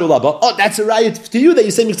Mikanu Laba. Oh, that's a riot to you that you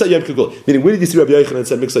say Miksa Yom Kikul. Meaning, where did you see Rabbi Yochanan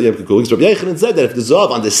said Miksa Yom Kikul? Because Rabbi Yochanan said that if the Zav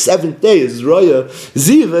on the seventh day is Roya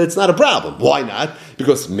Ziva, it's not a problem. Why not?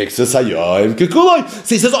 because Mixas Hayom Kekuloi.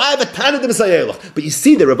 So he says, I have a Tana de Misayelach. But you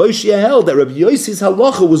see, the Rabbi Yoshia held that Rabbi Yossi's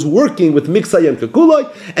halacha was working with Mixas Hayom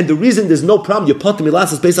Kekuloi, and the reason there's no problem, you put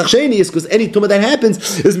milasas Pesach Sheni, is because any tumah that happens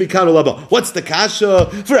is Mikano Laba. What's the kasha?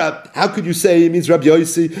 How could you say it means Rabbi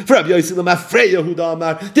Yossi? For Rabbi Yossi, Lamafreya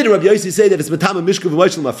Hudamar. Did Rabbi Yossi say that it's Matama Mishka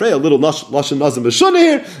V'Moish Lamafreya? A little Lashon Nazim B'Shuna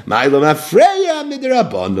here. My Lamafreya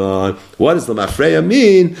Midrabanon. What does Lamafreya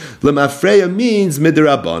mean? Lamafreya means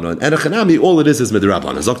Midrabanon. And Achanami, all it is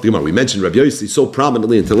Midrabanon. Zok Gemara. We mentioned Rabbi Yossi so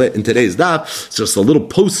prominently in today's daf. It's just a little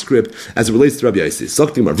postscript as it relates to Rabbi Yossi.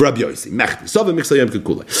 Zok Gemara. Rabbi Yossi. Mechti. Zova Mixayim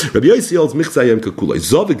Kekulai. Rabbi Yossi holds Mixayim Kekulai.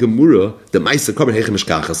 Zova Gemura. The Maisa Korban Hechem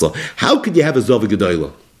Mishkachas. How could you have a Zova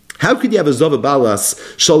Gedoyla? How could you have a Zava Balas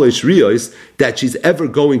Shalosh Riyos that she's ever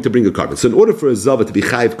going to bring a carbon? So in order for a Zava to be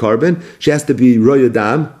Chayiv carbon, she has to be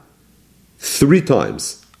Royadam 3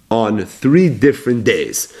 times on 3 different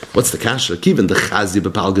days. What's the kasha? Even the Chazi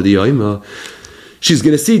B'Pal G'diyayma. She's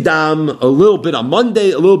going to see Dam a little bit on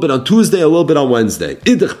Monday, a little bit on Tuesday, a little bit on Wednesday.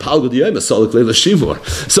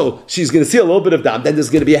 So she's going to see a little bit of Dam, then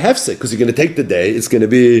there's going to be a hefsek, because you're going to take the day, it's going to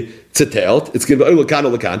be tzitelt, it's going to be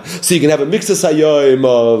olakan. So you can have a mix of sayoim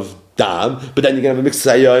of Dam, but then you're going to have a mix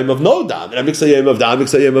of sayoim of no Dam, and a mix of sayoim of Dam,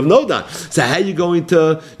 mix of sayoim of no Dam. So how are you going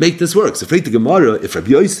to make this work? So Freit Gemara, if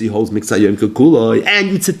Rabbi Yossi holds mix sayoim kekuloi, and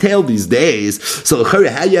you tzittel these days, so how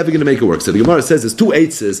are you ever going to make it work? So the Gemara says there's 2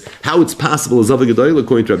 eitzes how it's possible as Zava Gedoyla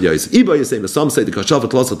according to Rabbi Yossi. Iba Yosem, some say the kashav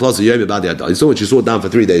atlas yom ibadi adai. So when she saw Dam for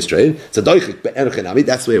 3 days straight, it's a doichik be'erchenami.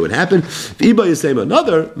 That's the way it would happen. Iba Yosem,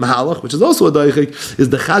 another mahalach, which is also a doichik, is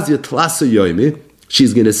the chazia tlasa yomi.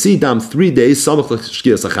 She's going to see Dam 3 days. Samach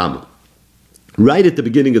l'shkia sachama. Right at the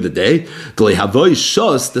beginning of the day,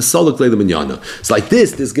 it's like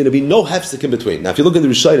this, there's going to be no hefsek in between. Now, if you look in the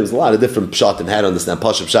Rishayim, there's a lot of different pshat and how to understand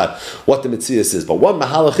Pashup Pshat, what the Metzias is. But one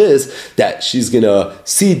mahalach is that she's going to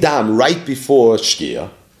see Dam right before Shkia.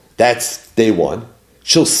 That's day 1.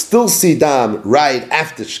 She'll still see Dam right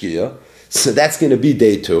after Shkia. So that's going to be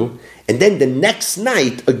day 2. And then the next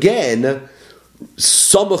night, again,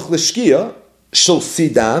 Samach l'Shkia, she'll see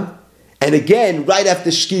Dam. And again, right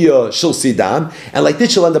after Shkia, she'll see Dam. And like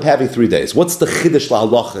this, she'll end up having 3 days. What's the Chiddush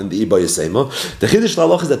La'alach in the Iba Yisema? The Chiddush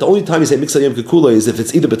La'alach is that the only time you say Mix Hayom Kekula is if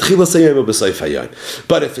it's either B'tchila Sayom or B'Sayf Hayom.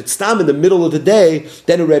 But if it's Dam in the middle of the day,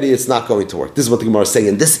 then already it's not going to work. This is what the Gemara is saying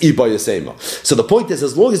in this Iba Yisema. So the point is,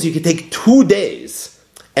 as long as you can take 2 days,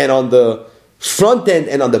 and on the front end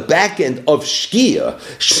and on the back end of Shkia,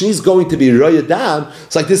 she's going to be Roya Dam.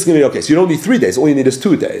 It's like this is going to be okay. So you don't need 3 days. All you need is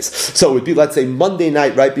 2 days. So it would be, let's say, Monday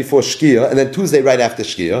night right before Shkia, and then Tuesday right after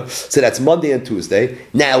Shkia. So that's Monday and Tuesday.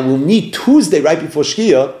 Now we'll need Tuesday right before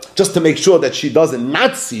Shkia just to make sure that she doesn't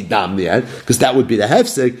not see Dam yet, because that would be the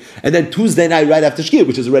hefsek. And then Tuesday night right after Shkia,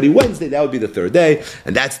 which is already Wednesday, that would be the 3rd day.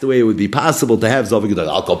 And that's the way it would be possible to have Zavig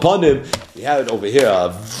Al Kapanim. We had over here a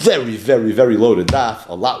very, very, very loaded daf.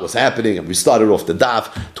 A lot was happening, and we started off the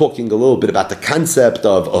daf talking a little bit about the concept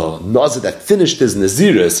of a nazir that finished his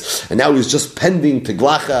naziris, and now he's just pending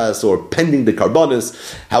teglachas or pending the karbonis.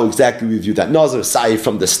 How exactly we view that nazir, say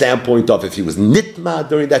from the standpoint of if he was nitma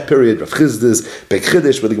during that period, Rav Chizda's Bek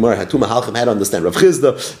Chiddush, where the Gemara had two mahalchim had to understand Rav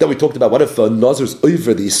Chizda. Then we talked about what if a nazir's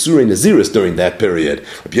over the Isurei naziris during that period.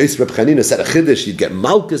 Rabbi Yosef Reb Chanina said a chiddush, you'd get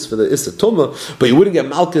malchus for the Issa Tumah, but you wouldn't get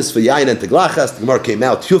malchus for yain and teglachas. The Gemara came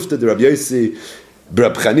out, Tufta the Rabbi Yossi,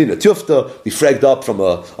 Reb Chanina Tufta, we fragged up from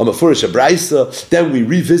a Mefurish Abraisa. Then we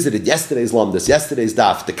revisited yesterday's lamdas, yesterday's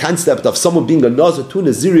daf, the concept of someone being a nazir to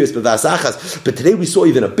nazirius b'vasachas. But today we saw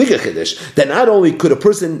even a bigger chiddush, that not only could a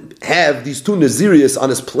person have these 2 nazirius on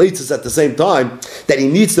his plates at the same time, that he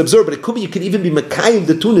needs to observe, but it could be you could even be mekayim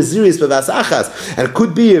the 2 nazirius b'vasachas. And it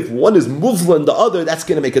could be if one is muvla and the other, that's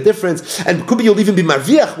going to make a difference. And it could be you'll even be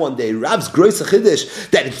marviach one day. Rav's grois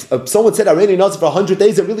chiddush, that if someone said already nazir for 100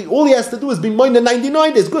 days, and really all he has to do is be moina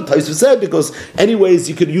 99 days. Good, Taisva said, because anyways,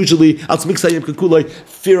 you could usually, we saw it's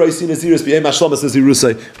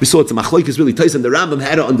a machlokes is really Taisva, and the Rambam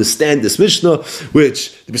had to understand this Mishnah,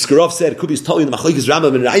 which the Biskarov said, it could be telling the machlokes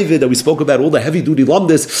Rambam and Raivid, that we spoke about all the heavy-duty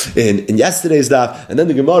lamdas in yesterday's daf, and then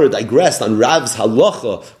the Gemara digressed on Rav's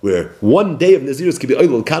halacha, where 1 day of Nazirus could be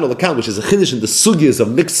oil l'kan, which is a chiddush in the sugyas of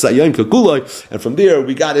mixed sayayim kakulai, and from there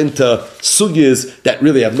we got into sugyas that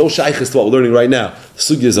really have no shaykhis to what we're learning right now.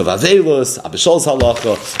 Sugyas of Avelus, Abishal's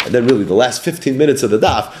halacha, and then really the last 15 minutes of the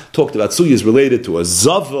daf talked about sugyas related to a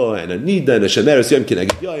Zava and a Nida and a Shemeres Yom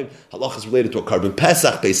Kineged Yom. Halachas related to a carbon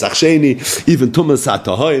Pesach, Pesach Sheni, even Tumas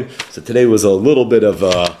HaTahoim. So today was a little bit of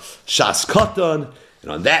Shas Katan.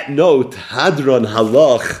 And on that note, Hadron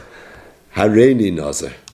Halach Hareini Nazir.